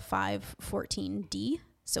was like a 514D,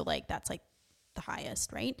 so like that's like the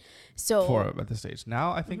highest, right? So for at this stage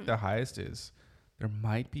now, I think the highest is there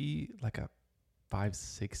might be like a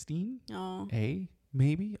 516A.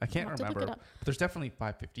 Maybe I can't remember, but there's definitely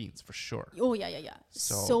 515s for sure. Oh yeah.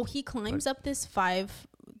 So he climbs up this the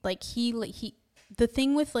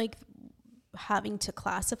thing with like having to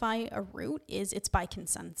classify a route is it's by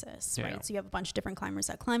consensus, right? So you have a bunch of different climbers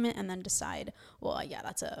that climb it and then decide, well,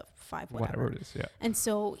 that's a 5 whatever it is. Yeah. And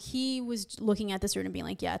so he was looking at this route and being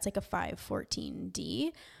like, it's like a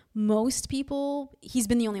 514D. Most people, he's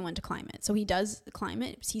been the only one to climb it. So he does climb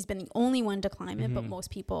it. He's been the only one to climb it, but most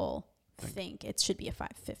people think it should be a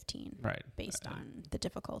 515, right? Based on the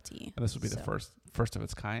difficulty. And this would be the first of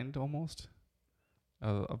its kind, almost.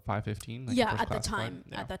 A 515. Like at the time.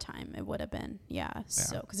 Yeah. At the time, it would have been. Yeah.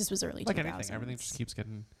 So because this was early 2000s. Anything, everything just keeps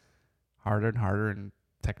getting harder and harder, and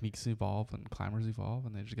techniques evolve, and climbers evolve,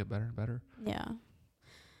 and they just get better and better. Yeah.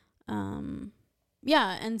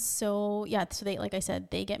 Yeah, and so so they, like I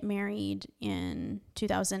said, they get married in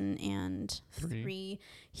 2003.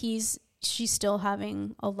 She's still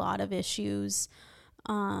having a lot of issues.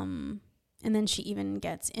 And then she even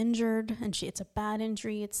gets injured, and it's a bad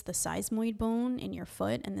injury. It's the sesamoid bone in your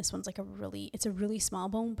foot. And this one's like it's a really small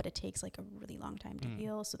bone, but it takes like a really long time to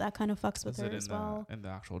heal. So that kind of fucks with her as well. In the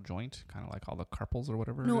actual joint, kind of like all the carpals or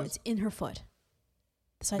whatever. No, it's in her foot.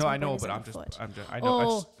 No, I know, but I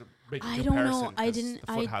know. I don't know. I didn't.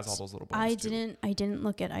 The foot has all those little bones. I didn't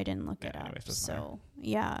look it up. So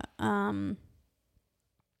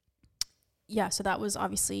so that was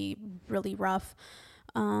obviously really rough.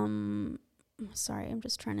 Sorry, I'm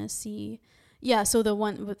just trying to see. So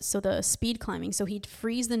the speed climbing. So he'd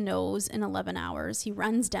freeze the nose in 11 hours. He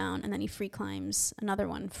runs down and then he free climbs another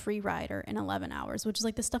one, free rider, in 11 hours, which is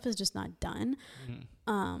like, this stuff is just not done.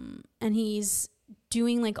 And he's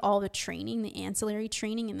doing like all the training, the ancillary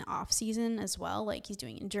training in the off season as well. Like he's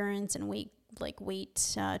doing endurance and weight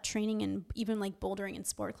training, and even like bouldering and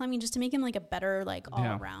sport climbing, just to make him like a better like all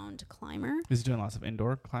around climber. Is he doing lots of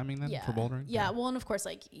indoor climbing then for bouldering? Well, and of course,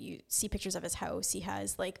 like you see pictures of his house, he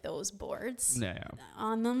has like those boards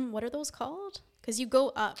on them. What are those called? Because you go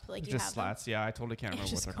up, like you just have slats. Them. Yeah, I totally can't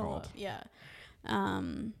remember what they're called.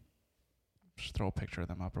 Just throw a picture of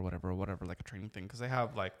them up or whatever, like a training thing, because they'll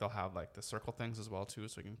have like the circle things as well too,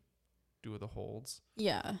 so you can do the holds.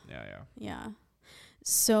 Yeah.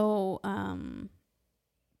 So,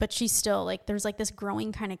 but she's still like, there's like this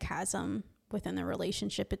growing kind of chasm within the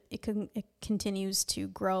relationship. It continues to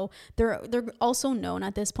grow. They're also known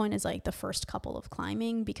at this point as like the first couple of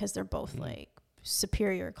climbing, because they're both like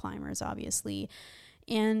superior climbers, obviously.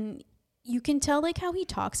 And you can tell like how he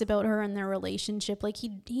talks about her and their relationship. Like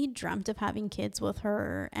he dreamt of having kids with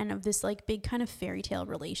her and of this like big kind of fairy tale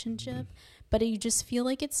relationship, but you just feel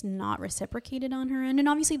like it's not reciprocated on her end. And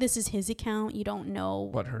obviously this is his account. You don't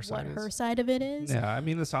know what her side of it is. Yeah. I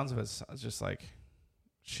mean, the sounds of it is just like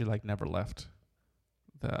she like never left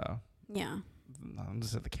I'm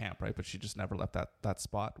just at the camp, right? But she just never left that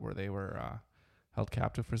spot where they were held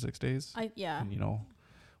captive for 6 days. And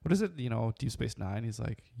what is it? Deep Space Nine. He's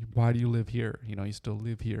like, why do you live here? You still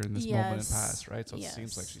live here in this moment in past, right? So it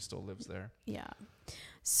seems like she still lives there. Yeah.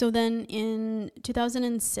 So then in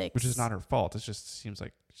 2006, which is not her fault. It just seems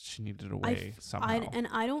like she needed a way somehow. And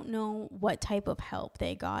I don't know what type of help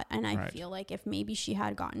they got, and I feel like if maybe she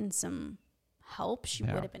had gotten some help, she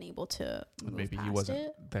would have been able to move maybe past he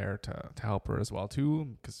wasn't there to help her as well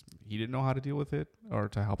too, because he didn't know how to deal with it, or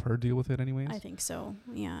to help her deal with it anyways. I think so,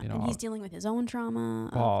 yeah. And he's dealing with his own trauma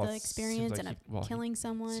of the experience and of killing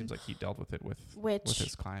someone. Seems like he dealt with it with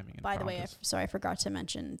his climbing. And by the way, I forgot to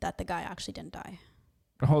mention that the guy actually didn't die.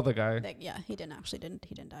 Oh, the guy. He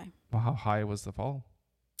didn't die. Well, how high was the fall?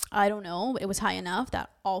 I don't know. It was high enough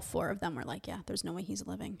that all 4 of them were like, yeah, there's no way he's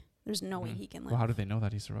living. There's no way he can live. Well, how did they know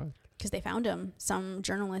that he survived? Because they found him. Some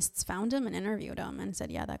journalists found him and interviewed him and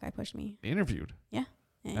said, yeah, that guy pushed me. They interviewed? Yeah.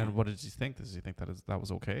 And what did he think? Does he think that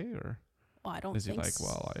was okay? Or well, I don't think is he like,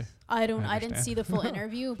 well, I didn't see the full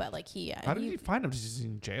interview, but like how did he find him? Is he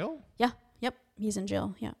in jail? Yeah. Yep. He's in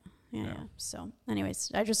jail. Yeah. So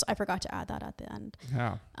anyways, I forgot to add that at the end.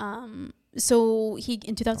 Yeah. So he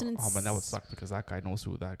in 2000. Oh, but that would suck because that guy knows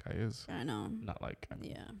who that guy is. I know. Not like.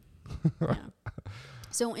 Yeah.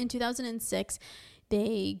 So in 2006,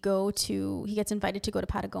 he gets invited to go to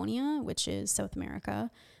Patagonia, which is South America,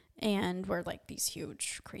 and where like these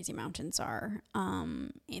huge crazy mountains are,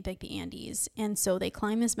 like the Andes. And so they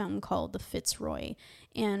climb this mountain called the Fitzroy.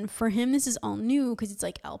 And for him, this is all new because it's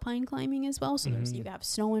like alpine climbing as well. So you have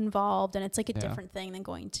snow involved, and it's like a different thing than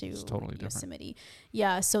going to Yosemite.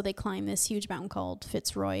 Yeah. So they climb this huge mountain called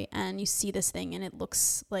Fitzroy, and you see this thing, and it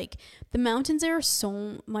looks like the mountains there are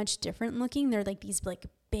so much different looking. They're like these like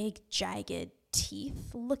big jagged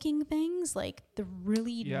teeth looking things, like they're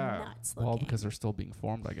really nuts looking. Well, because they're still being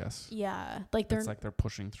formed, I guess. Yeah, like they're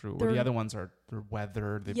pushing through. Well, the other ones they're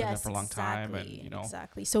weathered. They've been there for a long time, and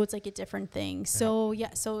exactly. So it's like a different thing. So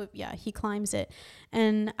he climbs it,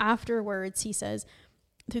 and afterwards he says,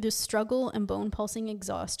 "Through the struggle and bone pulsing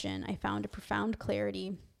exhaustion, I found a profound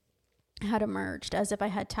clarity had emerged, as if I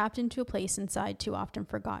had tapped into a place inside too often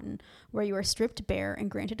forgotten, where you are stripped bare and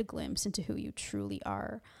granted a glimpse into who you truly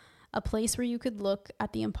are." A place where you could look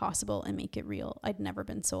at the impossible and make it real. I'd never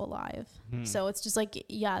been so alive. So it's just like,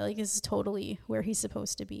 like this is totally where he's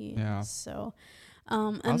supposed to be. Yeah. So,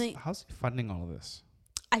 how's he funding all of this?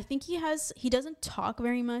 I think he doesn't talk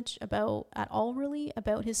very much at all really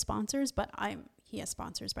about his sponsors, but he has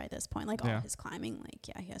sponsors by this point, like all his climbing,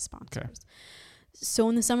 he has sponsors. Okay. So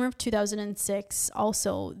in the summer of 2006,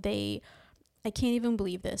 also I can't even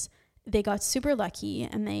believe this. They got super lucky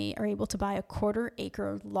and they are able to buy a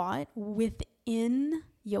 1/4-acre lot within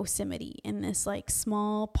Yosemite in this like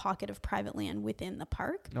small pocket of private land within the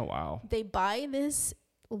park. Oh, wow. They buy this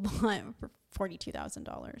lot for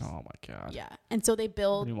 $42,000. Oh my God. Yeah. And so they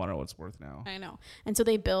build. You want to know what's worth now. I know. And so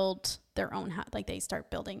they build their own house. Like they start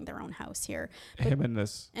building their own house here. Him and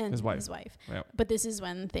his wife. Yep. But this is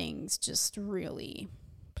when things just really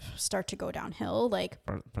start to go downhill. Like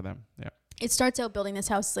for them. Yeah. It starts out building this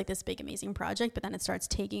house, like this big, amazing project, but then it starts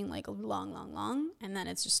taking like long, and then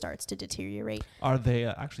it just starts to deteriorate. Are they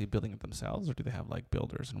actually building it themselves, or do they have like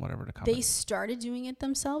builders and whatever to come? They started doing it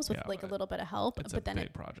themselves with like a little bit of help, but then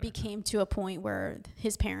it became to a point where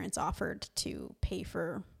his parents offered to pay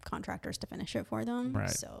for contractors to finish it for them. Right.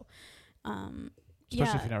 So,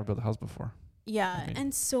 especially if you never built a house before. Yeah,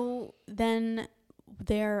 and so then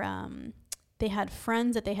they had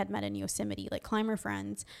friends that they had met in Yosemite, like climber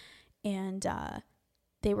friends. And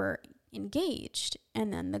they were engaged,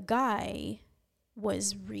 and then the guy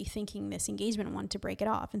was rethinking this engagement and wanted to break it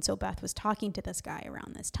off. And so Beth was talking to this guy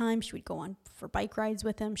around this time. She would go on for bike rides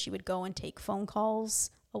with him. She would go and take phone calls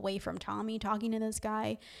away from Tommy talking to this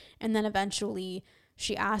guy. And then eventually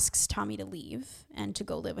she asks Tommy to leave and to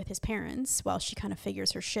go live with his parents while she kind of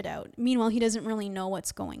figures her shit out. Meanwhile, he doesn't really know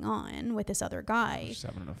what's going on with this other guy. She's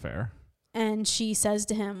having an affair. And she says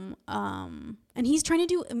to him, and he's trying to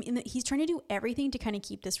do everything to kind of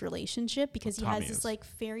keep this relationship because he has this like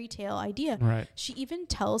fairy tale idea. Right. She even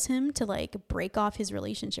tells him to like break off his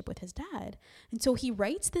relationship with his dad. And so he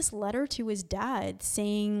writes this letter to his dad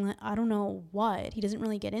saying, I don't know what, he doesn't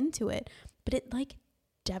really get into it, but it like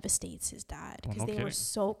devastates his dad because they were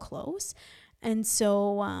so close. And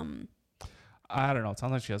so, I don't know. It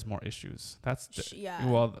sounds like she has more issues.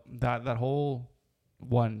 Well, that whole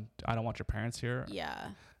one, I don't want your parents here. Yeah.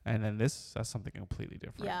 And then that's something completely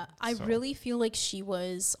different. Yeah. I really feel like she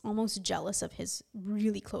was almost jealous of his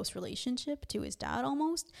really close relationship to his dad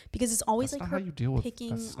almost, because it's always like her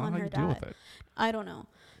picking on her dad. I don't know.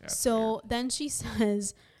 Yeah, so then she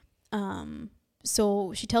says,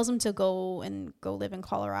 so she tells him to go live in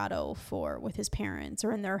Colorado with his parents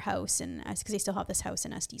or in their house, because they still have this house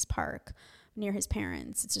in Estes Park near his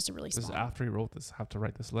parents. It's just a really small. This is after he wrote this, have to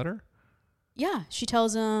write this letter? Yeah, she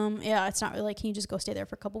tells him, it's not really like, can you just go stay there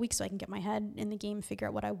for a couple weeks so I can get my head in the game and figure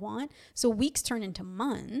out what I want? So weeks turn into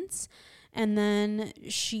months, and then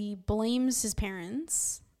she blames his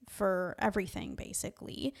parents for everything,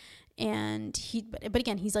 basically. And but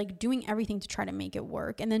again, he's like doing everything to try to make it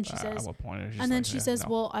work. And then she says, at what point is she says, no.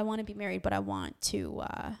 Well, I want to be married, but I want to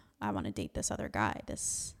date this other guy,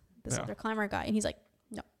 this other climber guy. And he's like,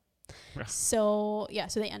 no. Yeah. So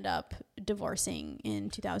they end up divorcing in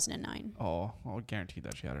 2009. Oh, I'll guarantee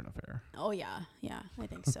that she had an affair. Oh yeah, I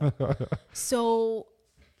think so. So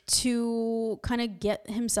to kind of get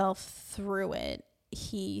himself through it,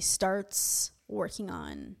 he starts working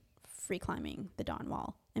on free climbing the Dawn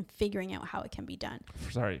Wall and figuring out how it can be done.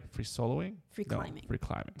 Sorry, free soloing? Free climbing.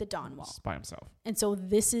 The Dawn Wall. Just by himself. And so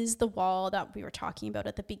this is the wall that we were talking about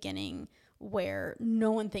at the beginning, where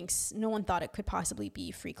no one thought it could possibly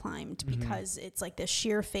be free climbed because it's like this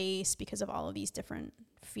sheer face because of all of these different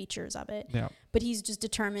features of it. Yeah. But he's just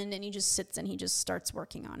determined, and he just sits and he just starts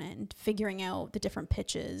working on it and figuring out the different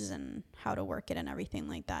pitches and how to work it and everything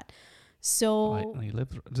like that. So he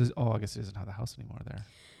lives. I guess he doesn't have the house anymore there.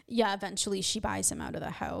 Yeah, eventually she buys him out of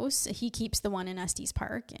the house. He keeps the one in Estes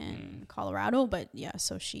Park in Colorado, but yeah,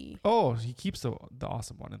 so she... Oh, he keeps the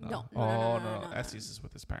awesome one in the... No. Estes is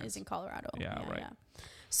with his parents. Is in Colorado. Yeah, right. Yeah.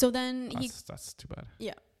 So then That's too bad.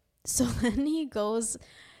 Yeah. So then he goes...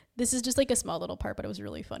 This is just like a small little part, but it was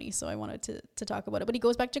really funny, so I wanted to talk about it. But he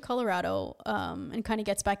goes back to Colorado and kind of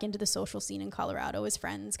gets back into the social scene in Colorado. His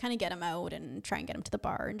friends kind of get him out and try and get him to the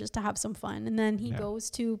bar and just to have some fun. And then he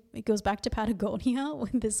goes back to Patagonia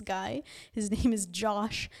with this guy. His name is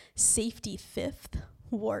Josh Safety Fifth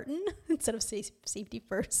Wharton instead of safety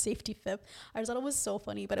first, safety fifth. I just thought it was so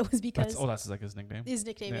funny, but it was because that's like his nickname.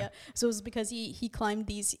 Yeah. So it was because he climbed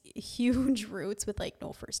these huge routes with like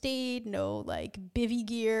no first aid, no like bivy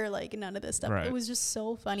gear, like none of this stuff. Right. It was just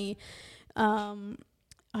so funny. I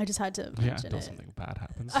just had to mention until something bad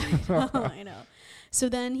happens. I know. So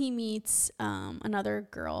then he meets another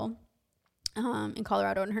girl in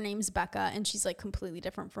Colorado, and her name's Becca, and she's like completely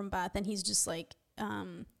different from Beth, and he's just like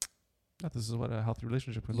this is what a healthy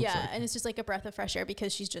relationship looks like. Yeah, and it's just like a breath of fresh air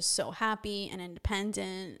because she's just so happy and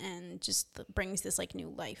independent and just brings this like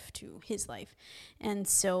new life to his life. And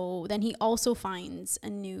so then he also finds a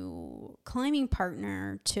new climbing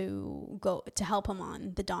partner to help him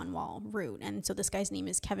on the Dawn Wall route. And so this guy's name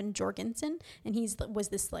is Kevin Jorgensen, and was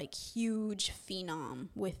this like huge phenom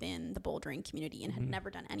within the bouldering community and had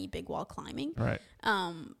never done any big wall climbing. Right.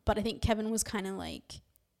 But I think Kevin was kind of like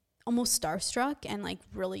almost starstruck and like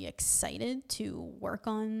really excited to work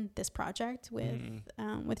on this project with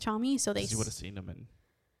Tommy. So you would have seen him in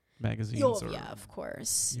magazines. Oh, yeah, of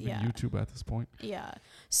course. Even YouTube at this point. Yeah.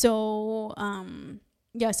 So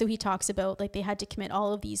so he talks about like they had to commit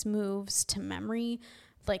all of these moves to memory,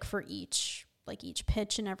 like for each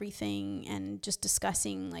pitch and everything, and just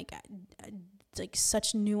discussing like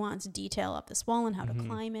such nuanced detail of this wall and how to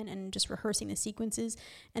climb it, and just rehearsing the sequences.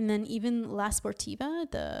 And then even La Sportiva,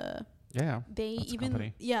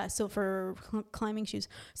 so for climbing shoes,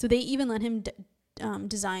 so they even let him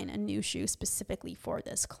design a new shoe specifically for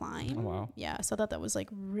this climb. Oh, wow. Yeah, so I thought that was like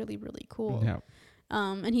really, really cool. Yeah.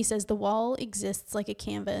 And he says the wall exists like a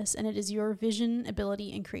canvas, and it is your vision,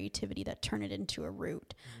 ability, and creativity that turn it into a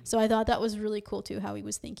route. So I thought that was really cool too, how he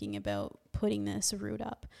was thinking about putting this route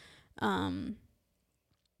up.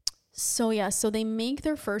 So they make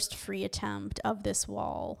their first free attempt of this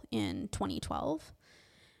wall in 2012.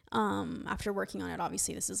 After working on it,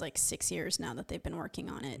 obviously this is like 6 years now that they've been working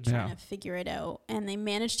on it, trying to figure it out. And they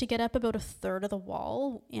managed to get up about a third of the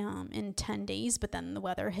wall in 10 days, but then the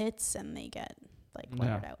weather hits and they get like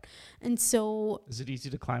weathered out. And so... Is it easy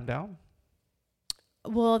to climb down?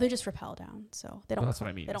 Well, they just rappel down, so they don't. That's what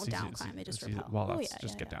I mean. They don't down climb; they just rappel. Well,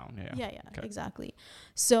 get down. Yeah, okay. Exactly.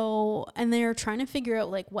 So, and they're trying to figure out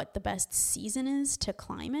like what the best season is to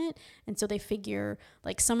climb it, and so they figure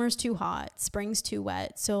like summer's too hot, spring's too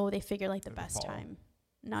wet, so they figure like the best time.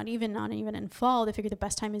 Not even in fall. They figure the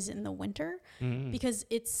best time is in the winter because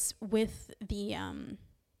it's with the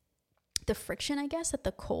friction, I guess, that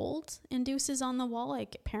the cold induces on the wall.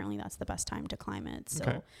 Like apparently that's the best time to climb it. So.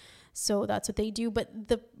 Okay. So that's what they do. But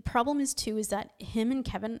the problem is that him and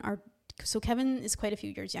Kevin Kevin is quite a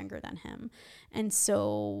few years younger than him. And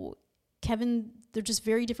so Kevin, they're just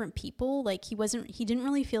very different people. Like he didn't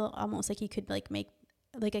really feel almost like he could like make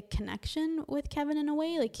like a connection with Kevin in a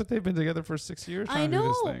way. Like, but they've been together for 6 years. I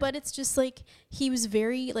know, but it's just like he was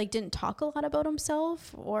very like didn't talk a lot about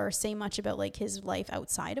himself or say much about like his life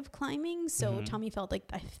outside of climbing. So Tommy felt like,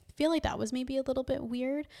 I feel like that was maybe a little bit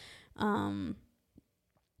weird. And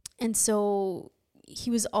so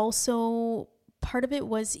he was also, part of it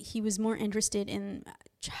was he was more interested in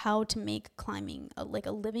how to make climbing a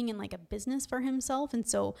living and like a business for himself. And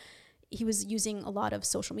so he was using a lot of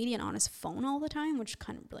social media and on his phone all the time, which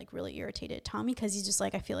kind of like really irritated Tommy, because he's just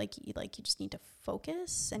like, I feel like you just need to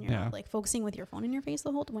focus, and you're not like focusing with your phone in your face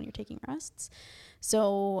the whole time when you're taking rests.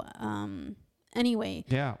 So anyway.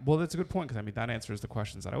 Yeah, well, that's a good point, because I mean that answers the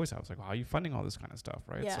questions that I always have. It's like, well, how are you funding all this kind of stuff,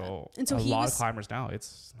 right? Yeah. So a lot of climbers now,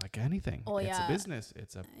 it's like anything. Oh, it's a business.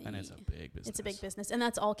 It's a big business. It's a big business, and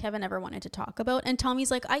that's all Kevin ever wanted to talk about. And Tommy's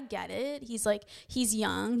like, I get it. He's like, he's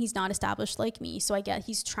young, he's not established like me, so I get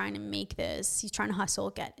he's trying to make this. He's trying to hustle,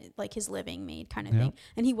 get like his living made, kind of thing.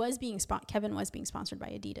 And he was being Kevin was being sponsored by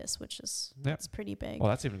Adidas, which is that's pretty big. Well,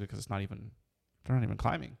 that's even good, because they're not even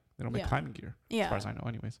climbing. They don't make climbing gear, as far as I know,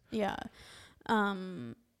 anyways. Yeah.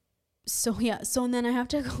 So and then I have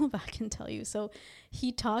to go back and tell you. So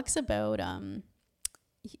he talks about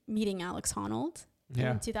meeting Alex Honnold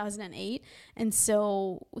in 2008, and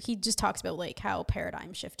so he just talks about like how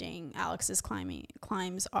paradigm shifting Alex's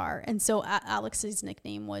climbs are. And so Alex's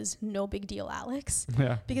nickname was No Big Deal Alex,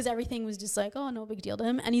 because everything was just like, oh, no big deal to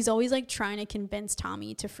him. And he's always like trying to convince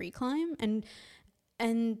Tommy to free climb and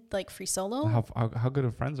like free solo. How good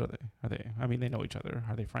of friends are they? I mean, they know each other.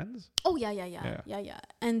 Are they friends? Oh yeah.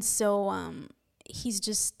 And so he's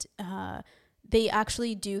just they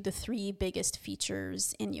actually do the 3 biggest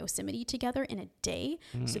features in Yosemite together in a day.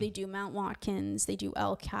 So they do Mount Watkins, they do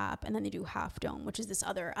El Cap, and then they do Half Dome, which is this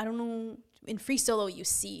other, I don't know, in free solo you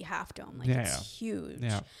see Half Dome, like it's huge.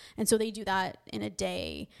 And so they do that in a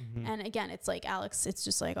day. And again, it's like Alex, it's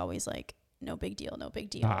just like always like, no big deal. No,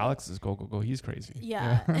 Alex is go. He's crazy.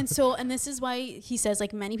 Yeah. And this is why he says,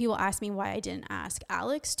 like, many people ask me why I didn't ask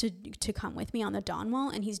Alex to come with me on the Dawn Wall.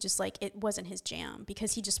 And he's just like, it wasn't his jam,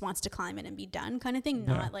 because he just wants to climb it and be done kind of thing.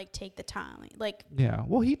 Not like take the time. Like, yeah.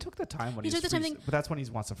 Well, he took the time when he took the time, but that's when he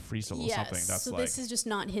wants a free solo something. That's so like, this is just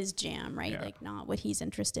not his jam, right? Yeah. Like not what he's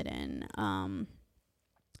interested in.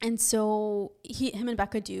 And so him and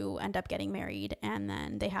Becca do end up getting married, and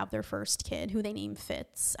then they have their first kid, who they name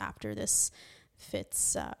Fitz, after this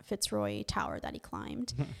Fitzroy Tower that he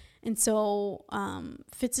climbed. And so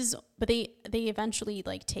Fitz is, but they eventually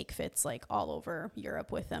like take Fitz like all over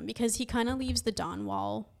Europe with them, because he kind of leaves the Dawn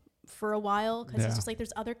Wall for a while, because he's just like,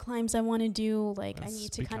 there's other climbs I want to do. Like I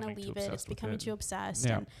need to kind of leave it. It's becoming too obsessed,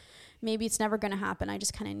 and maybe it's never going to happen. I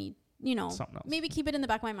just kind of need, maybe keep it in the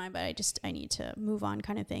back of my mind, but I need to move on,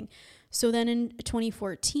 kind of thing. So then in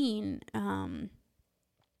 2014,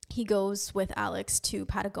 he goes with Alex to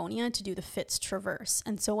Patagonia to do the Fitz Traverse.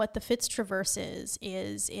 And so what the Fitz Traverse is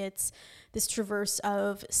it's this traverse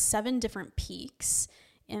of 7 different peaks.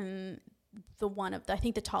 In I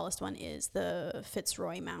think the tallest one is the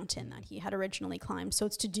Fitzroy Mountain that he had originally climbed. So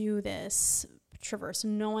it's to do this traverse.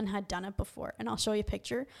 No one had done it before. And I'll show you a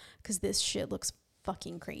picture, because this shit looks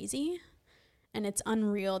fucking crazy, and it's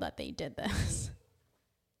unreal that they did this.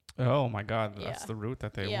 Oh my god, that's the route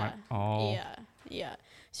that they went.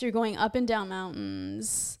 So you're going up and down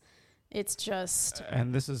mountains. It's just,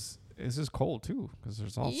 and this is cold too, because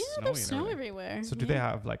there's all snow everywhere. So do they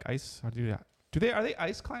have like ice? Or are they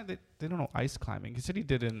ice climbing? They don't know ice climbing. He said he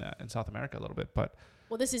did in South America a little bit, but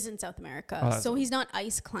well, this is in South America, so he's not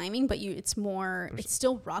ice climbing, but it's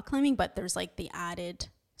still rock climbing, but there's like the added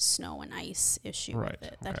snow and ice issue with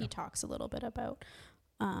it that he talks a little bit about.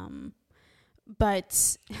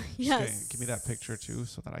 But yes, give me that picture too,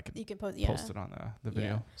 so that I can post it on the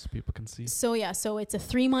video so people can see. So it's a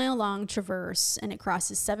 3-mile long traverse, and it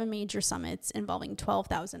crosses 7 major summits involving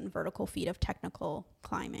 12,000 vertical feet of technical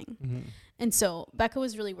climbing. And so Becca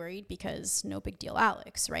was really worried, because no big deal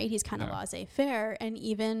Alex, right? He's kind of laissez-faire, and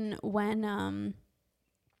even when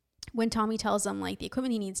Tommy tells him like the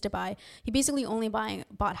equipment he needs to buy, he basically only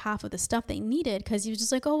bought half of the stuff they needed, because he was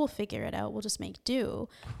just like, oh, we'll figure it out. We'll just make do.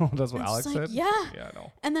 That's what Alex said? Yeah. Yeah, I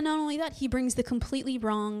know. And then not only that, he brings the completely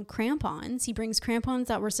wrong crampons. He brings crampons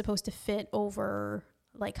that were supposed to fit over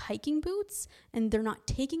like hiking boots, and they're not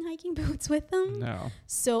taking hiking boots with them. No.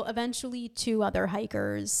 So eventually 2 other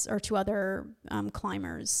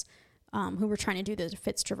climbers who were trying to do the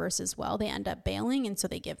Fitz Traverse as well, they end up bailing, and so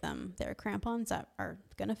they give them their crampons that are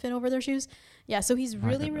gonna fit over their shoes. Yeah, so he's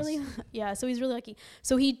really lucky.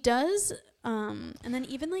 So he does, and then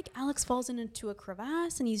even like Alex falls into a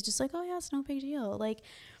crevasse, and he's just like, oh yeah, it's no big deal. Like,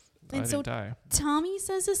 and so Tommy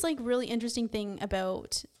says this like really interesting thing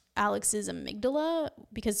about Alex's amygdala,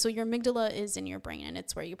 because so your amygdala is in your brain and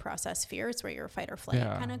it's where you process fear. It's where your fight or flight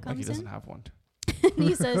kind of comes he doesn't in. have one. And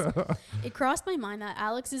he says, it crossed my mind that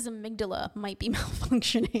Alex's amygdala might be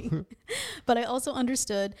malfunctioning. But I also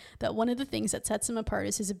understood that one of the things that sets him apart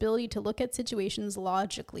is his ability to look at situations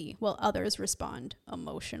logically while others respond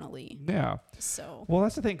emotionally. Yeah. So. Well,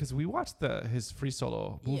 that's the thing, because we watched his Free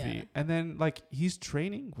Solo movie, and then like he's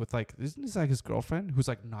training with like, isn't this like his girlfriend who's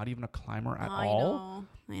like not even a climber at all?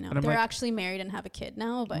 I know. And they're actually married and have a kid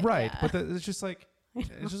now, but right. But it's just like,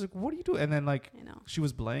 it's just like, what do you do? And then like she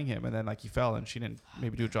was belaying him, and then like he fell, and she didn't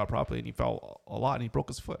maybe do a job properly, and he fell a lot, and he broke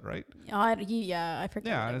his foot, right? I forget.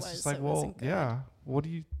 Yeah, and it's just like, well, yeah. What do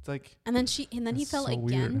you like? And then he fell so again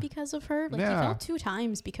weird. Because of her. Like he fell 2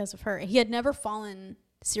 times because of her. He had never fallen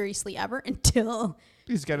seriously ever until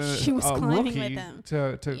she was climbing with him.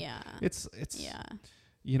 It's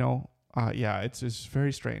you know. It's just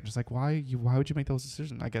very strange. It's like, why would you make those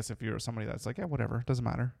decisions? I guess if you're somebody that's like, yeah, whatever, doesn't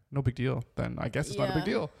matter, no big deal, then I guess it's not a big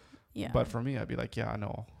deal. Yeah. But for me, I'd be like, yeah,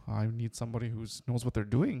 no, I need somebody who knows what they're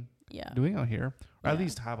doing out here, or at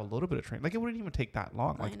least have a little bit of training. Like it wouldn't even take that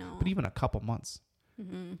long, like, but even a couple months,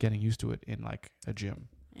 getting used to it in like a gym,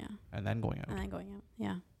 and then going out.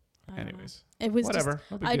 Yeah. Anyways, it was whatever.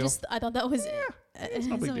 Just, no big deal. I thought that was it's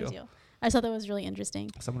no big deal. I thought that was really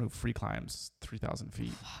interesting. Someone who free climbs 3,000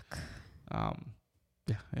 feet.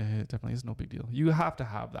 It definitely is no big deal. You have to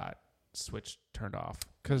have that switch turned off,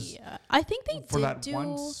 because I think they for did that do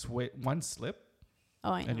one slip.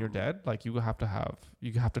 I know. And you're dead. Like you have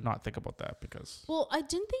to not think about that, because. Well,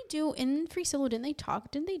 didn't they do in Free Solo? Didn't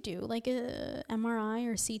they do like a MRI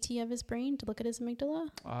or CT of his brain to look at his amygdala?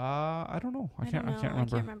 I don't know. I can't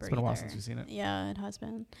remember. It's been a while since we've seen it. Yeah, it has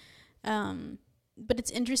been. But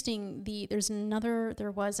it's interesting. There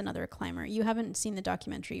was another climber. You haven't seen the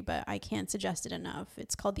documentary, but I can't suggest it enough.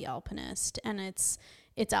 It's called The Alpinist, and it's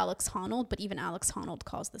Alex Honnold, but even Alex Honnold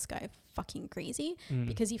calls this guy fucking crazy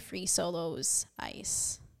because he free solos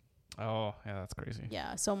ice. Oh, yeah, that's crazy.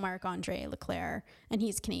 Yeah, so Marc-Andre Leclerc, and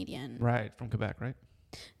he's Canadian. Right, from Quebec, right?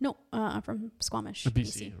 No, from Squamish,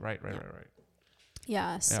 BC. Right.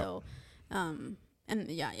 Yeah, so and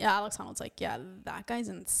Alex Honnold's like, yeah, that guy's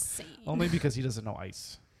insane. Only because he doesn't know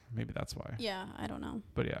ice. Maybe that's why. Yeah, I don't know.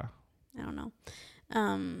 But yeah. I don't know.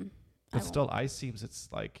 But still, ice seems it's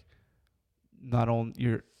like not only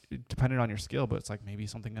you're dependent on your skill, but it's like maybe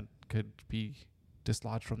something that could be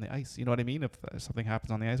dislodged from the ice. You know what I mean? If something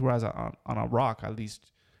happens on the ice, whereas on a rock, at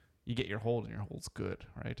least you get your hold, and your hold's good,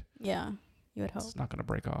 right? Yeah, you would hope. It's not going to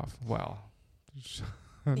break off. Well,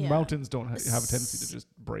 mountains don't have a tendency to just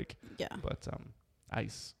break. Yeah. But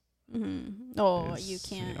ice. Mm-hmm. Oh, you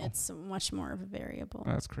can't. It's much more of a variable.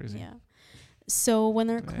 That's crazy. Yeah. So when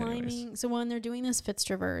they're climbing, when they're doing this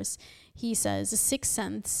Fitztraverse, he says, the sixth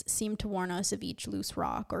sense seemed to warn us of each loose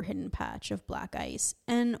rock or hidden patch of black ice.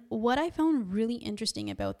 And what I found really interesting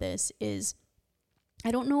about this is,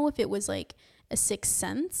 I don't know if it was like a sixth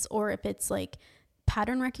sense or if it's like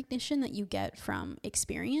pattern recognition that you get from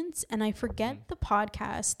experience. And I forget the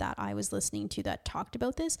podcast that I was listening to that talked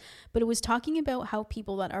about this, but it was talking about how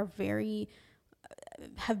people that are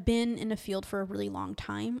have been in a field for a really long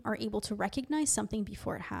time are able to recognize something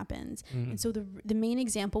before it happens. And so the main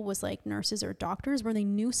example was like nurses or doctors where they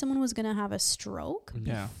knew someone was going to have a stroke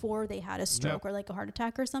before they had a stroke or like a heart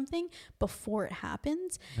attack or something before it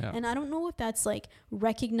happens. And I don't know if that's like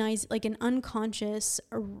recognize like an unconscious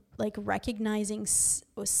or like recognizing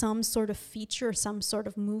some sort of feature or some sort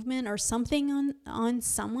of movement or something on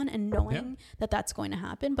someone and knowing that that's going to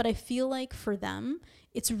happen. But I feel like for them,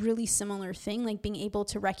 it's a really similar thing, like being able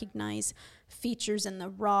to recognize features in the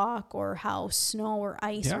rock or how snow or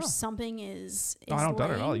ice or something is I don't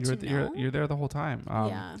doubt it at all. You're there the whole time.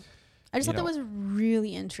 I just thought that was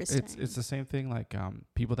really interesting. It's the same thing like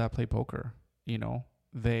people that play poker. You know,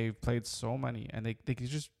 they've played so many, and they could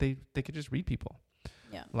just read people.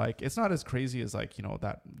 Yeah, like it's not as crazy as like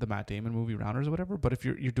that the Matt Damon movie Rounders or whatever. But if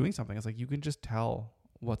you're doing something, it's like you can just tell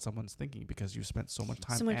what someone's thinking because you spent so much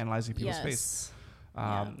time analyzing people's face.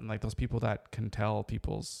 Like those people that can tell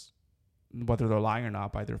people's whether they're lying or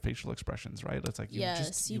not by their facial expressions, right? It's like you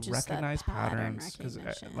just recognize patterns because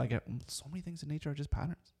so many things in nature are just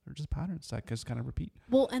patterns. They're just patterns that just kind of repeat.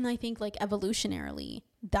 Well, and I think like evolutionarily,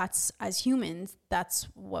 that's as humans, that's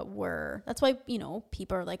why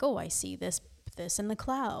people are like, oh, I see this in the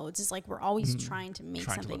clouds. It's like we're always trying to make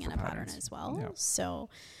something in a pattern as well. Yeah. So,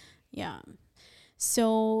 yeah.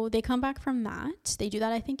 So they come back from that. They do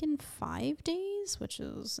that, I think, in 5 days, which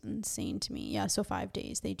is insane to me. Yeah, so 5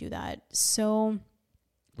 days they do that. So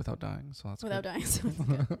without dying, so that's without dying. So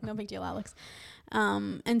that's no big deal, Alex.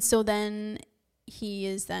 And so then he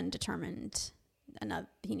is then determined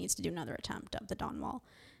he needs to do another attempt up the Dawn Wall.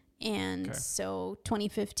 And so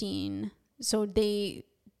 2015, so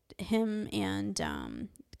him and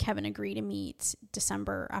Kevin agree to meet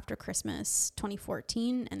December after Christmas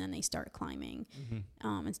 2014, and then they start climbing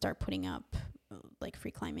and start putting up like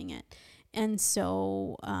free climbing it. And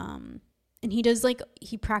so and he does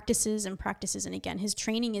he practices and practices, and again his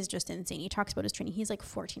training is just insane. He talks about his training. He's like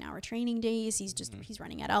 14-hour training days. He's just he's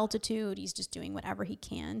running at altitude. He's just doing whatever he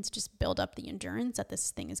can to just build up the endurance that this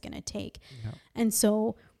thing is going to take. And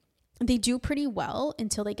so they do pretty well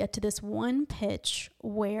until they get to this one pitch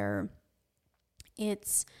where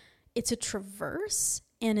it's a traverse,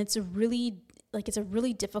 and it's a really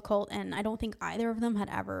difficult, and I don't think either of them had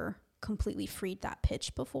ever completely freed that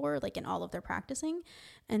pitch before, like in all of their practicing.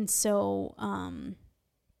 And so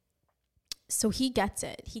so he gets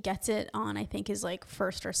it on, I think, his like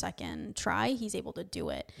first or second try. He's able to do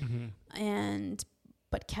it.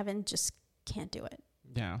 But Kevin just can't do it.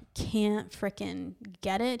 Can't frickin'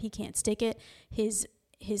 get it. He can't stick it.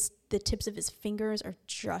 The tips of his fingers are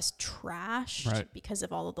just trashed because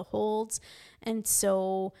of all of the holds. And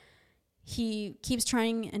so he keeps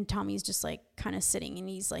trying, and Tommy's just like kind of sitting, and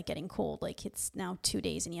he's like getting cold. Like it's now 2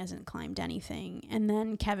 days and he hasn't climbed anything. And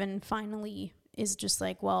then Kevin finally is just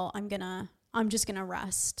like, well, I'm just gonna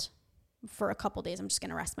rest for a couple days. I'm just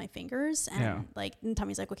gonna rest my fingers. And and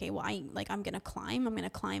Tommy's like, okay, well, I'm gonna climb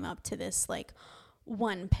up to this like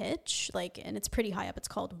one pitch, like, and it's pretty high up. It's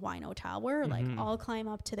called Wino Tower. Like I'll climb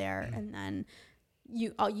up to there, and then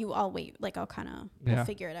I'll wait. Like I'll kind of we'll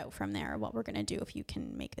figure it out from there what we're gonna do if you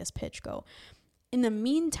can make this pitch go. In the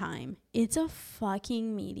meantime, it's a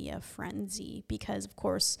fucking media frenzy because of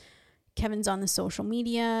course Kevin's on the social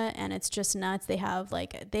media, and it's just nuts. They have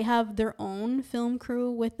their own film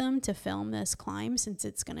crew with them to film this climb, since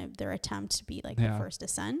it's their attempt to be like the first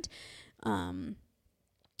ascent.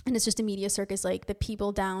 And it's just a media circus, like the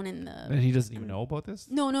people down in the... And he doesn't even know about this?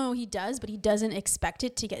 No, he does, but he doesn't expect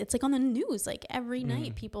it to get... It's like on the news, like every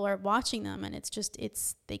night people are watching them, and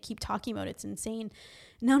they keep talking about it. It's insane.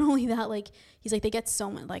 Not only that, like, he's like, they get so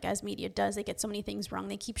much, like as media does, they get so many things wrong.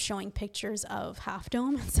 They keep showing pictures of Half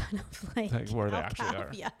Dome instead of like where they actually are.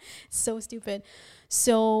 Yeah, so stupid.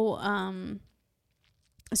 So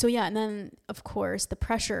yeah, and then of course the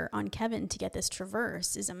pressure on Kevin to get this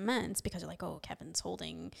traverse is immense because they're like, oh, Kevin's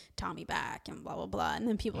holding Tommy back and blah blah blah, and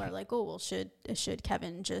then people are like, oh, well, should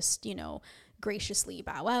Kevin just graciously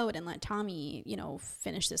bow out and let Tommy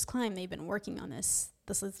finish this climb? They've been working on this.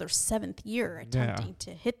 This is their 7th year attempting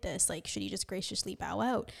to hit this. Like, should he just graciously bow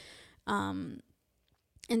out? And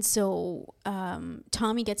so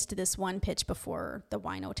Tommy gets to this one pitch before the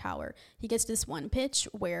Wino Tower. He gets to this one pitch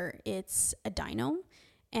where it's a dyno.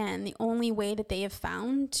 And the only way that they have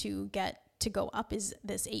found to get to go up is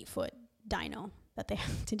this 8-foot dyno that they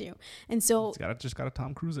have to do. And so just gotta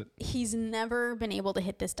Tom Cruise it. He's never been able to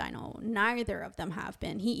hit this dyno. Neither of them have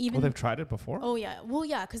been. They've tried it before? Oh yeah. Well,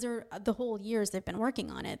 yeah, because they're the whole years they've been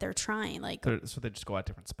working on it. They're trying so they just go at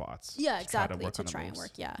different spots. Yeah, exactly. To try and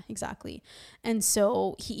work. Yeah, exactly. And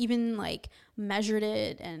so he even measured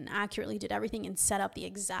it and accurately did everything and set up the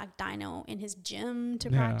exact dyno in his gym to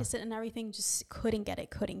practice it and everything. Just couldn't get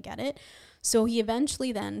it. So he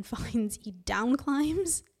eventually then finds he down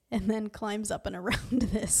climbs and then climbs up and around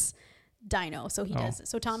this dyno. So he does.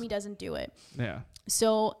 So Tommy doesn't do it. Yeah.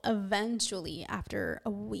 So eventually, after a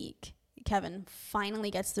week, Kevin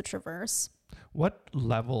finally gets the traverse. What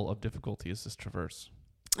level of difficulty is this traverse?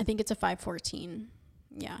 I think it's a 514.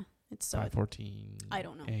 Yeah. It's 514. I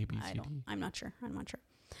don't know. A, B, C, D. I'm not sure.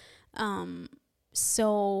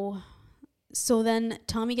 So then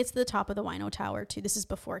Tommy gets to the top of the Wino Tower too. This is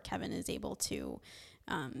before Kevin is able to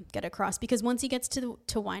get across, because once he gets to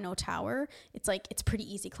Wino Tower, it's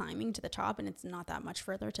pretty easy climbing to the top, and it's not that much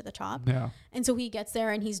further to the top. Yeah. And so he gets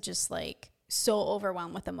there, and he's just so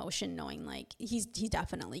overwhelmed with emotion, knowing he's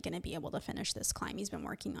definitely going to be able to finish this climb he's been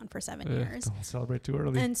working on for 7 years. Don't celebrate too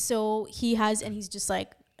early. And so he's just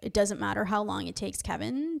like, it doesn't matter how long it takes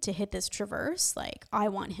Kevin to hit this traverse. Like, I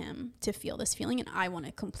want him to feel this feeling, and I want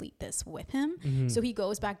to complete this with him. Mm-hmm. So he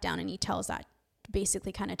goes back down and he tells that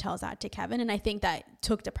to Kevin. And I think that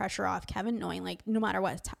took the pressure off Kevin, knowing no matter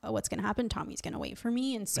what's going to happen, Tommy's going to wait for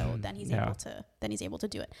me. And so then he's able to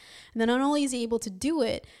do it. And then not only is he able to do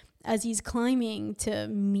it, as he's climbing to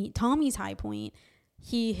meet Tommy's high point,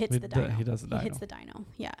 he hits the dyno. He hits the dyno.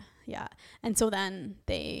 Yeah. And so then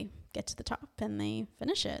they get to the top and they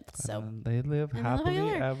finish it. So and they live happily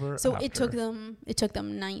ever So after. it took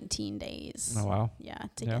them 19 days. Oh wow. Yeah,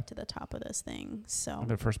 to get to the top of this thing. So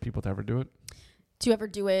they're the first people to ever do it.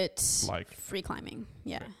 Free climbing.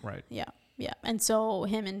 Yeah. Right. Yeah. And so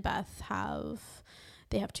him and Beth have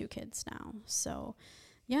they have 2 kids now. So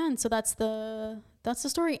yeah, and so that's the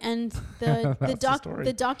story. And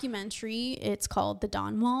the documentary, it's called The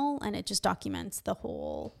Dawn Wall, and it just documents the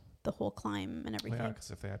whole climb and everything. Yeah,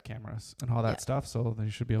 because if they had cameras and all that stuff, so they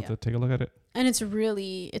should be able to take a look at it. And it's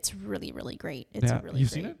really really great. It's a really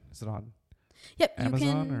You've seen it? Is it on Yep, Amazon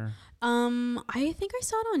you can, or? I think I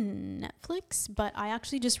saw it on Netflix, but I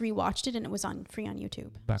actually just rewatched it and it was free on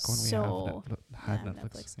YouTube. Back when we had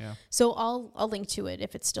Netflix. Yeah. So I'll link to it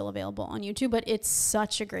if it's still available on YouTube. But it's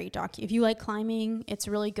such a great docu. If you like climbing, it's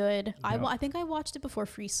really good. Yeah. I think I watched it before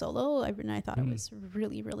Free Solo, and I thought it was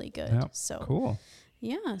really really good. Yeah. So cool.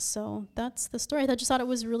 Yeah. So that's the story. I just thought it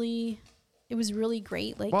was really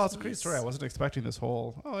great. Like, well, it's a great story. I wasn't expecting this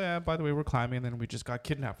whole, oh yeah, by the way, we're climbing, and then we just got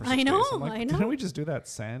kidnapped for 6 days. I know. Didn't we just do that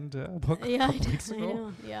Sand book a couple weeks ago? I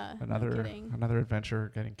know. Yeah. Another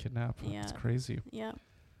adventure getting kidnapped. Yeah. It's crazy. Yeah.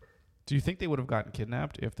 Do you think they would have gotten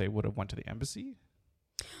kidnapped if they would have went to the embassy?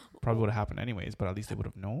 Probably would have happened anyways, but at least they would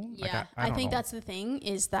have known. Yeah, like, I think that's the thing,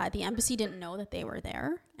 is that the embassy didn't know that they were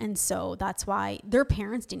there, and so that's why their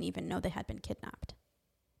parents didn't even know they had been kidnapped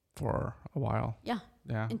for a while. Yeah.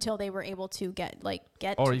 Until they were able to get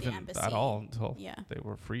or to even the embassy at all until they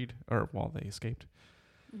were freed, or they escaped.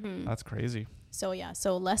 Mm-hmm. That's crazy. So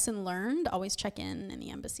so lesson learned: always check in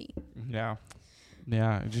the embassy. Yeah,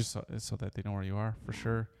 just so that they know where you are for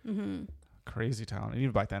sure. Mm-hmm. Crazy town, and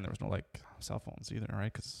even back then there was no like cell phones either,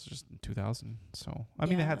 right? Because it's just in 2000. So I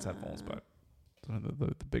mean, they had cell phones, but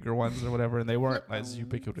the bigger ones or whatever, and they weren't as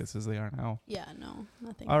ubiquitous as they are now. Yeah, no,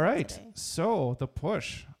 nothing. All right, so The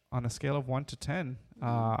Push, on a scale of 1 to 10,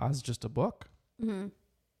 as just a book,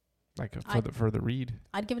 like for the read,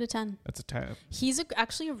 I'd give it a 10. It's a 10. He's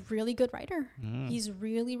actually a really good writer. He's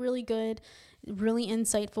really, really good, really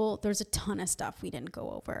insightful. There's a ton of stuff we didn't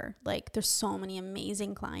go over. Like, there's so many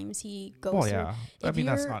amazing climbs he goes through. Yeah. I mean,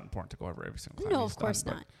 that's not important to go over every single climb. No, of course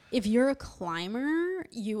not. If you're a climber,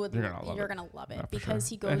 you're gonna love it because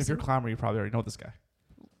he goes. And if you're a climber, you probably already know this guy.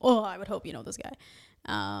 Oh, I would hope you know this guy.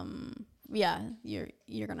 Yeah,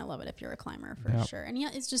 you're gonna love it if you're a climber for sure. And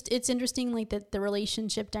it's interesting, like the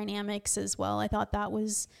relationship dynamics as well. I thought that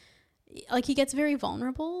was like, he gets very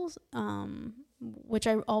vulnerable, which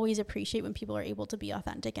I always appreciate when people are able to be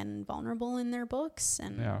authentic and vulnerable in their books.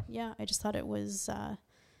 And I just thought it was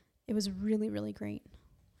really, really great,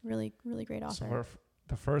 really, really great author. So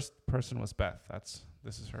the first person was Beth.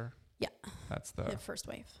 This is her. Yeah, that's the first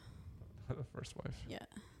wife. The first wife. Yeah.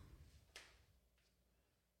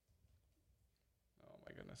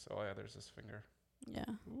 Goodness. Oh yeah, there's this finger. Yeah.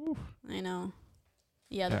 Ooh. I know.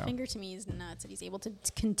 Yeah, the finger to me is nuts that he's able to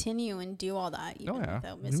continue and do all that even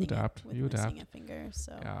without missing missing a finger.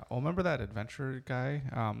 So yeah. Oh, remember that adventure guy?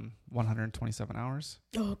 127 hours.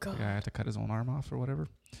 Oh god. Yeah, I had to cut his own arm off or whatever.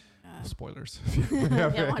 Spoilers. Watch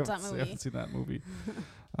that movie. I haven't seen that movie.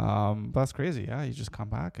 But that's crazy. Yeah, you just come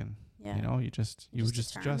back and you just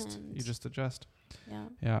adjust. You just adjust. Yeah.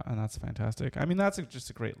 Yeah, and that's fantastic. I mean, that's just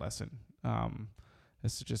a great lesson.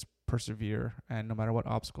 Is to just persevere, and no matter what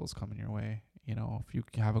obstacles come in your way, if you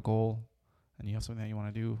have a goal and you have something that you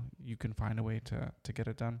want to do, you can find a way to get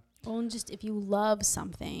it done. Well, and just if you love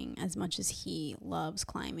something as much as he loves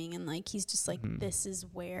climbing, and like he's just like, this is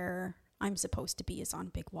where I'm supposed to be, is on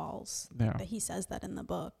big walls. Yeah. But he says that in the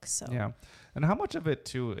book. So yeah. And how much of it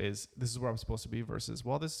too is this is where I'm supposed to be versus,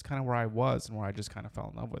 well, this is kind of where I was and where I just kind of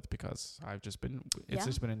fell in love with, because I've just been, it's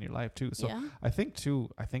just been in your life too. So I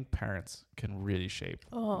think parents can really shape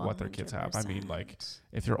what their 100%. Kids have. I mean, like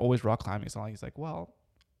if you're always rock climbing, it's not like he's like, well,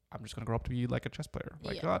 I'm just going to grow up to be like a chess player.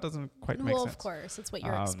 Like, that doesn't quite make sense. Well, of course. It's what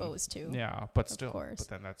you're exposed to. Yeah. But still, but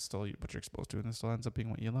then that's still what you're exposed to, and it still ends up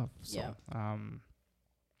being what you love. So,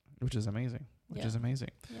 which is amazing. Yeah.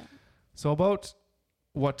 So about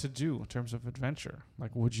what to do in terms of adventure,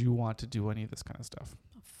 like, would you want to do any of this kind of stuff?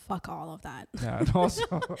 Fuck all of that. Yeah. And also,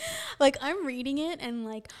 like, I'm reading it and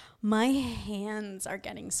like my hands are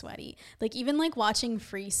getting sweaty. Like, even like watching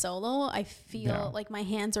Free Solo, I feel like my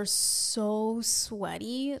hands are so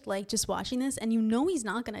sweaty, like just watching this, and he's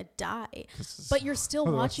not gonna die, but you're still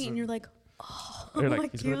watching and you're like, oh my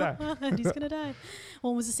he's gonna die. He's gonna die.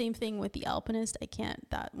 Well, it was the same thing with The Alpinist.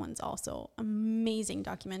 That one's also amazing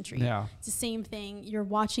documentary. Yeah, it's the same thing. You're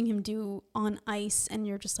watching him do on ice, and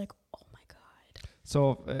you're just like, oh my god.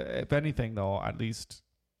 So, if anything, though, at least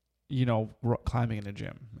climbing in a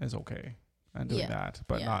gym is okay and doing that,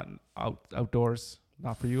 but not outdoors.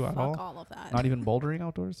 Not for you at all. All of that. Not even bouldering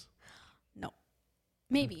outdoors. No,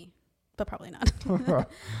 maybe. But probably not.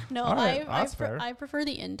 No, right, I prefer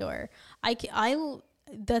the indoor.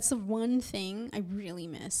 That's the one thing I really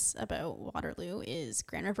miss about Waterloo is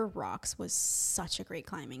Grand River Rocks was such a great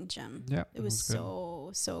climbing gym. Yeah, it was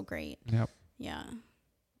so great. Yep. Yeah.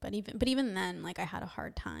 But even then, like I had a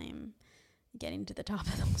hard time getting to the top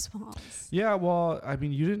of those falls. Yeah, well, I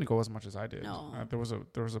mean, you didn't go as much as I did. No. There was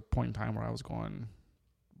a point in time where I was going,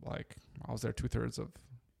 like, I was there 2/3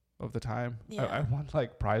 of the time. Yeah. I won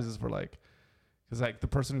like prizes for like, because like the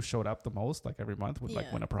person who showed up the most, like every month would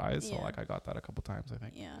like win a prize. So like I got that a couple times, I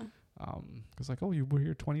think. Yeah. Because like, oh, you were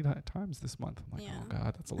here 20 times this month. I'm like, oh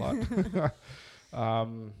God, that's a lot.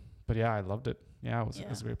 But yeah, I loved it. Yeah, it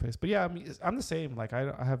was a great place. But yeah, I mean, I'm the same. Like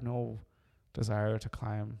I have no desire to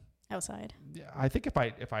climb outside. Yeah, I think if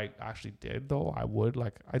I actually did though, I would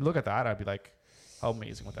like. I'd look at that. I'd be like, how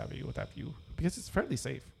amazing would that be with that view? Because it's fairly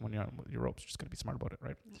safe when you're on your ropes. You're just gonna be smart about it,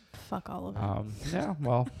 right? Fuck all of it. Yeah.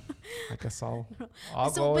 Well, I guess I'll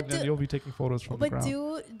go and then you'll be taking photos from the ground.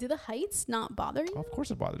 But do the heights not bother you? Of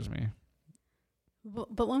course, it bothers me.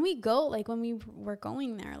 But when we go, like when we were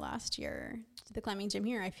going there last year to the climbing gym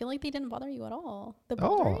here, I feel like they didn't bother you at all. The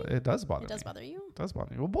bouldering? Oh, it does bother me. It does bother you? It does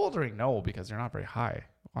bother me. Well, bouldering, no, because you're not very high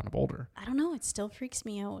on a boulder. I don't know. It still freaks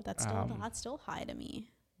me out. That's still high to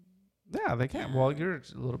me. Yeah, they can. Yeah. Well, you're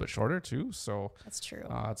a little bit shorter too, so that's true.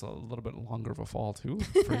 It's a little bit longer of a fall too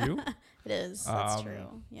for you. It is. That's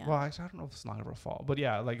true. Yeah. Well, actually, I don't know if it's longer of a fall, but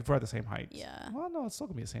yeah, like if we're at the same height. Yeah. Well, no, it's still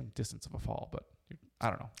gonna be the same distance of a fall, but I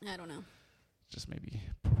don't know. Just maybe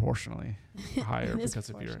proportionally higher because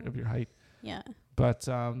of your height. Yeah. But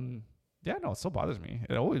yeah, no, it still bothers me.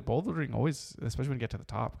 Bouldering always, especially when you get to the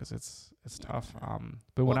top, because it's tough.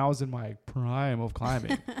 But when I was in my prime of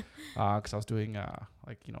climbing, because I was doing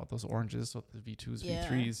like those oranges, so the V2s,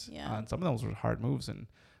 V3s, and some of those were hard moves, and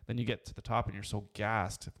then you get to the top and you're so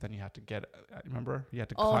gassed. Then you have to get. Remember, you had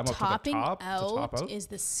to climb up to the top. Topping out is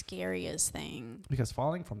the scariest thing. Because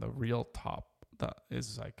falling from the real top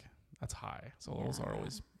is like that's high, so those are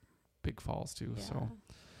always big falls too. Yeah. So.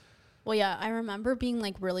 Well, yeah, I remember being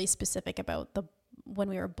like really specific about when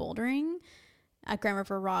we were bouldering at Grand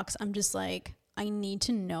River Rocks. I'm just like, I need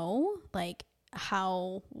to know like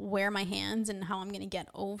where my hands and how I'm going to get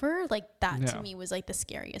over. Like that to me was like the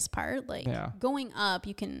scariest part. Like going up,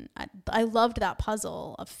 I loved that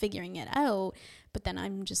puzzle of figuring it out, but then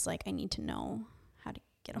I'm just like, I need to know how to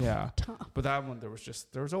get over the top. But that one, there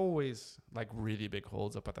was always like really big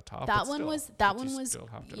holes up at the top. But that one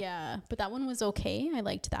was okay. I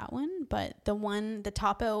liked that one. But the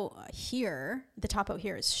top out here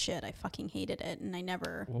is shit. I fucking hated it. And I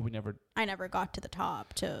never got to the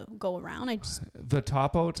top to go around. The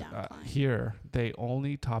top out here, they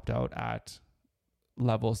only topped out at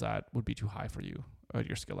levels that would be too high for you at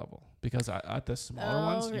your skill level, because at the smaller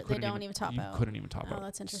ones you couldn't even top out.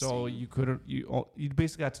 That's interesting. So you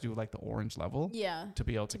basically had to do like the orange level to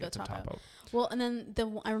be able to get to top out. Well, and then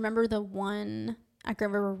I remember the one at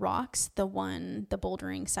Grand River Rocks, the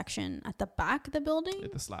bouldering section at the back of the building,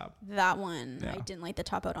 the slab. That one, I didn't like the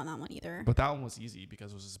top out on that one either. But that one was easy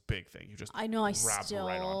because it was this big thing. You just I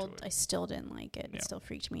still didn't like it. It still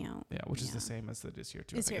freaked me out. Yeah, which is the same as it is here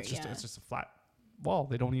too. It's just a flat wall.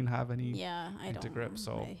 They don't even have any grip,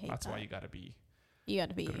 so that's why you gotta be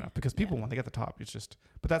good enough, because people when they get the top,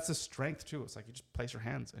 but that's the strength too. It's like you just place your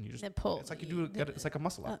hands and you just pull. It's like it's like a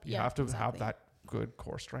muscle up. You have to have that good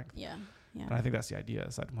core strength. And I think that's the idea,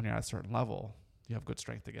 is that when you're at a certain level, you have good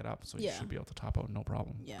strength to get up, so you should be able to top out no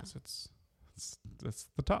problem. Because it's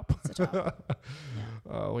the top. It's the top.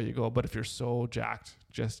 Where you go. But if you're so jacked,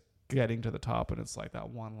 just getting to the top and it's like that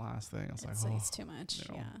one last thing, it's too much.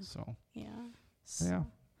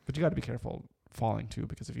 But you got to be careful falling too,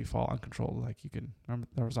 because if you fall uncontrolled, like you can remember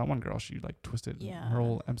there was that one girl, she like twisted her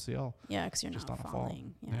whole MCL. Yeah, because you're just not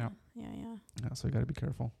falling. Yeah. So you got to be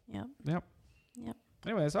careful. Yep.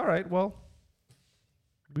 Anyways, all right. Well,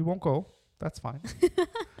 we won't go. That's fine.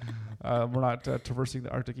 We're not traversing the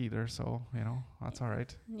Arctic either, so that's all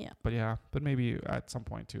right. Yeah. But maybe at some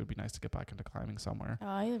point too, it'd be nice to get back into climbing somewhere. Oh,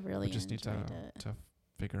 I really just need to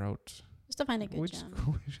figure out. Just to find a good gym.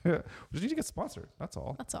 We just need to get sponsored. That's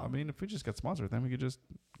all. I mean, if we just get sponsored, then we could just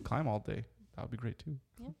climb all day. That would be great too.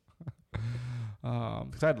 Yeah.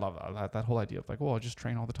 Because I'd love that whole idea of like, I'll just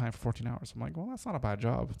train all the time for 14 hours. I'm like, well, that's not a bad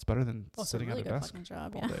job. It's better than sitting at a desk all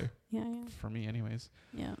day. Yeah. For me, anyways.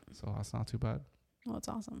 Yeah. So that's not too bad. Well, it's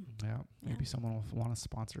awesome. Yeah. Maybe someone will want to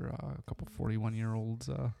sponsor a couple 41-year-olds.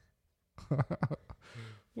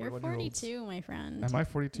 You're 42, my friend. Am I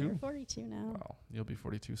 42? You're 42 now. Well, you'll be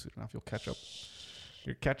 42 soon enough. You'll catch up.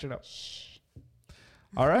 You're catching up.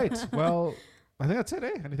 All right. Well, I think that's it,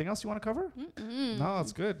 eh? Anything else you want to cover? No,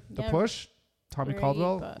 that's good. The Push, Tommy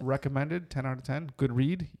Caldwell, recommended, 10 out of 10. Good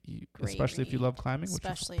read, especially if you love climbing, which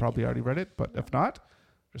you've probably already read it. But if not,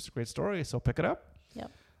 just a great story. So pick it up. Yep.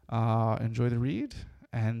 Enjoy the read.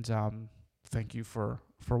 And thank you for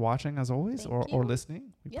watching, as always, or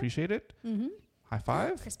listening. We appreciate it. High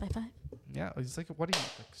five? Chris, high five. Yeah, it's like, what are you,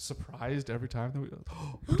 like, surprised every time that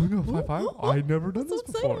we're doing a high five? I've never done this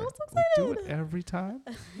before. We do it every time.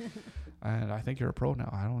 And I think you're a pro now.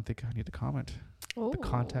 I don't think I need to comment. The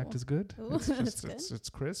contact is good. Ooh, It's just it's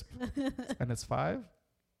crisp, and it's 5.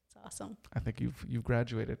 It's awesome. I think you've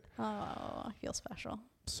graduated. Oh, I feel special.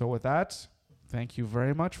 So with that, thank you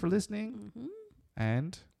very much for listening,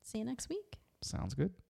 and See you next week. sounds good.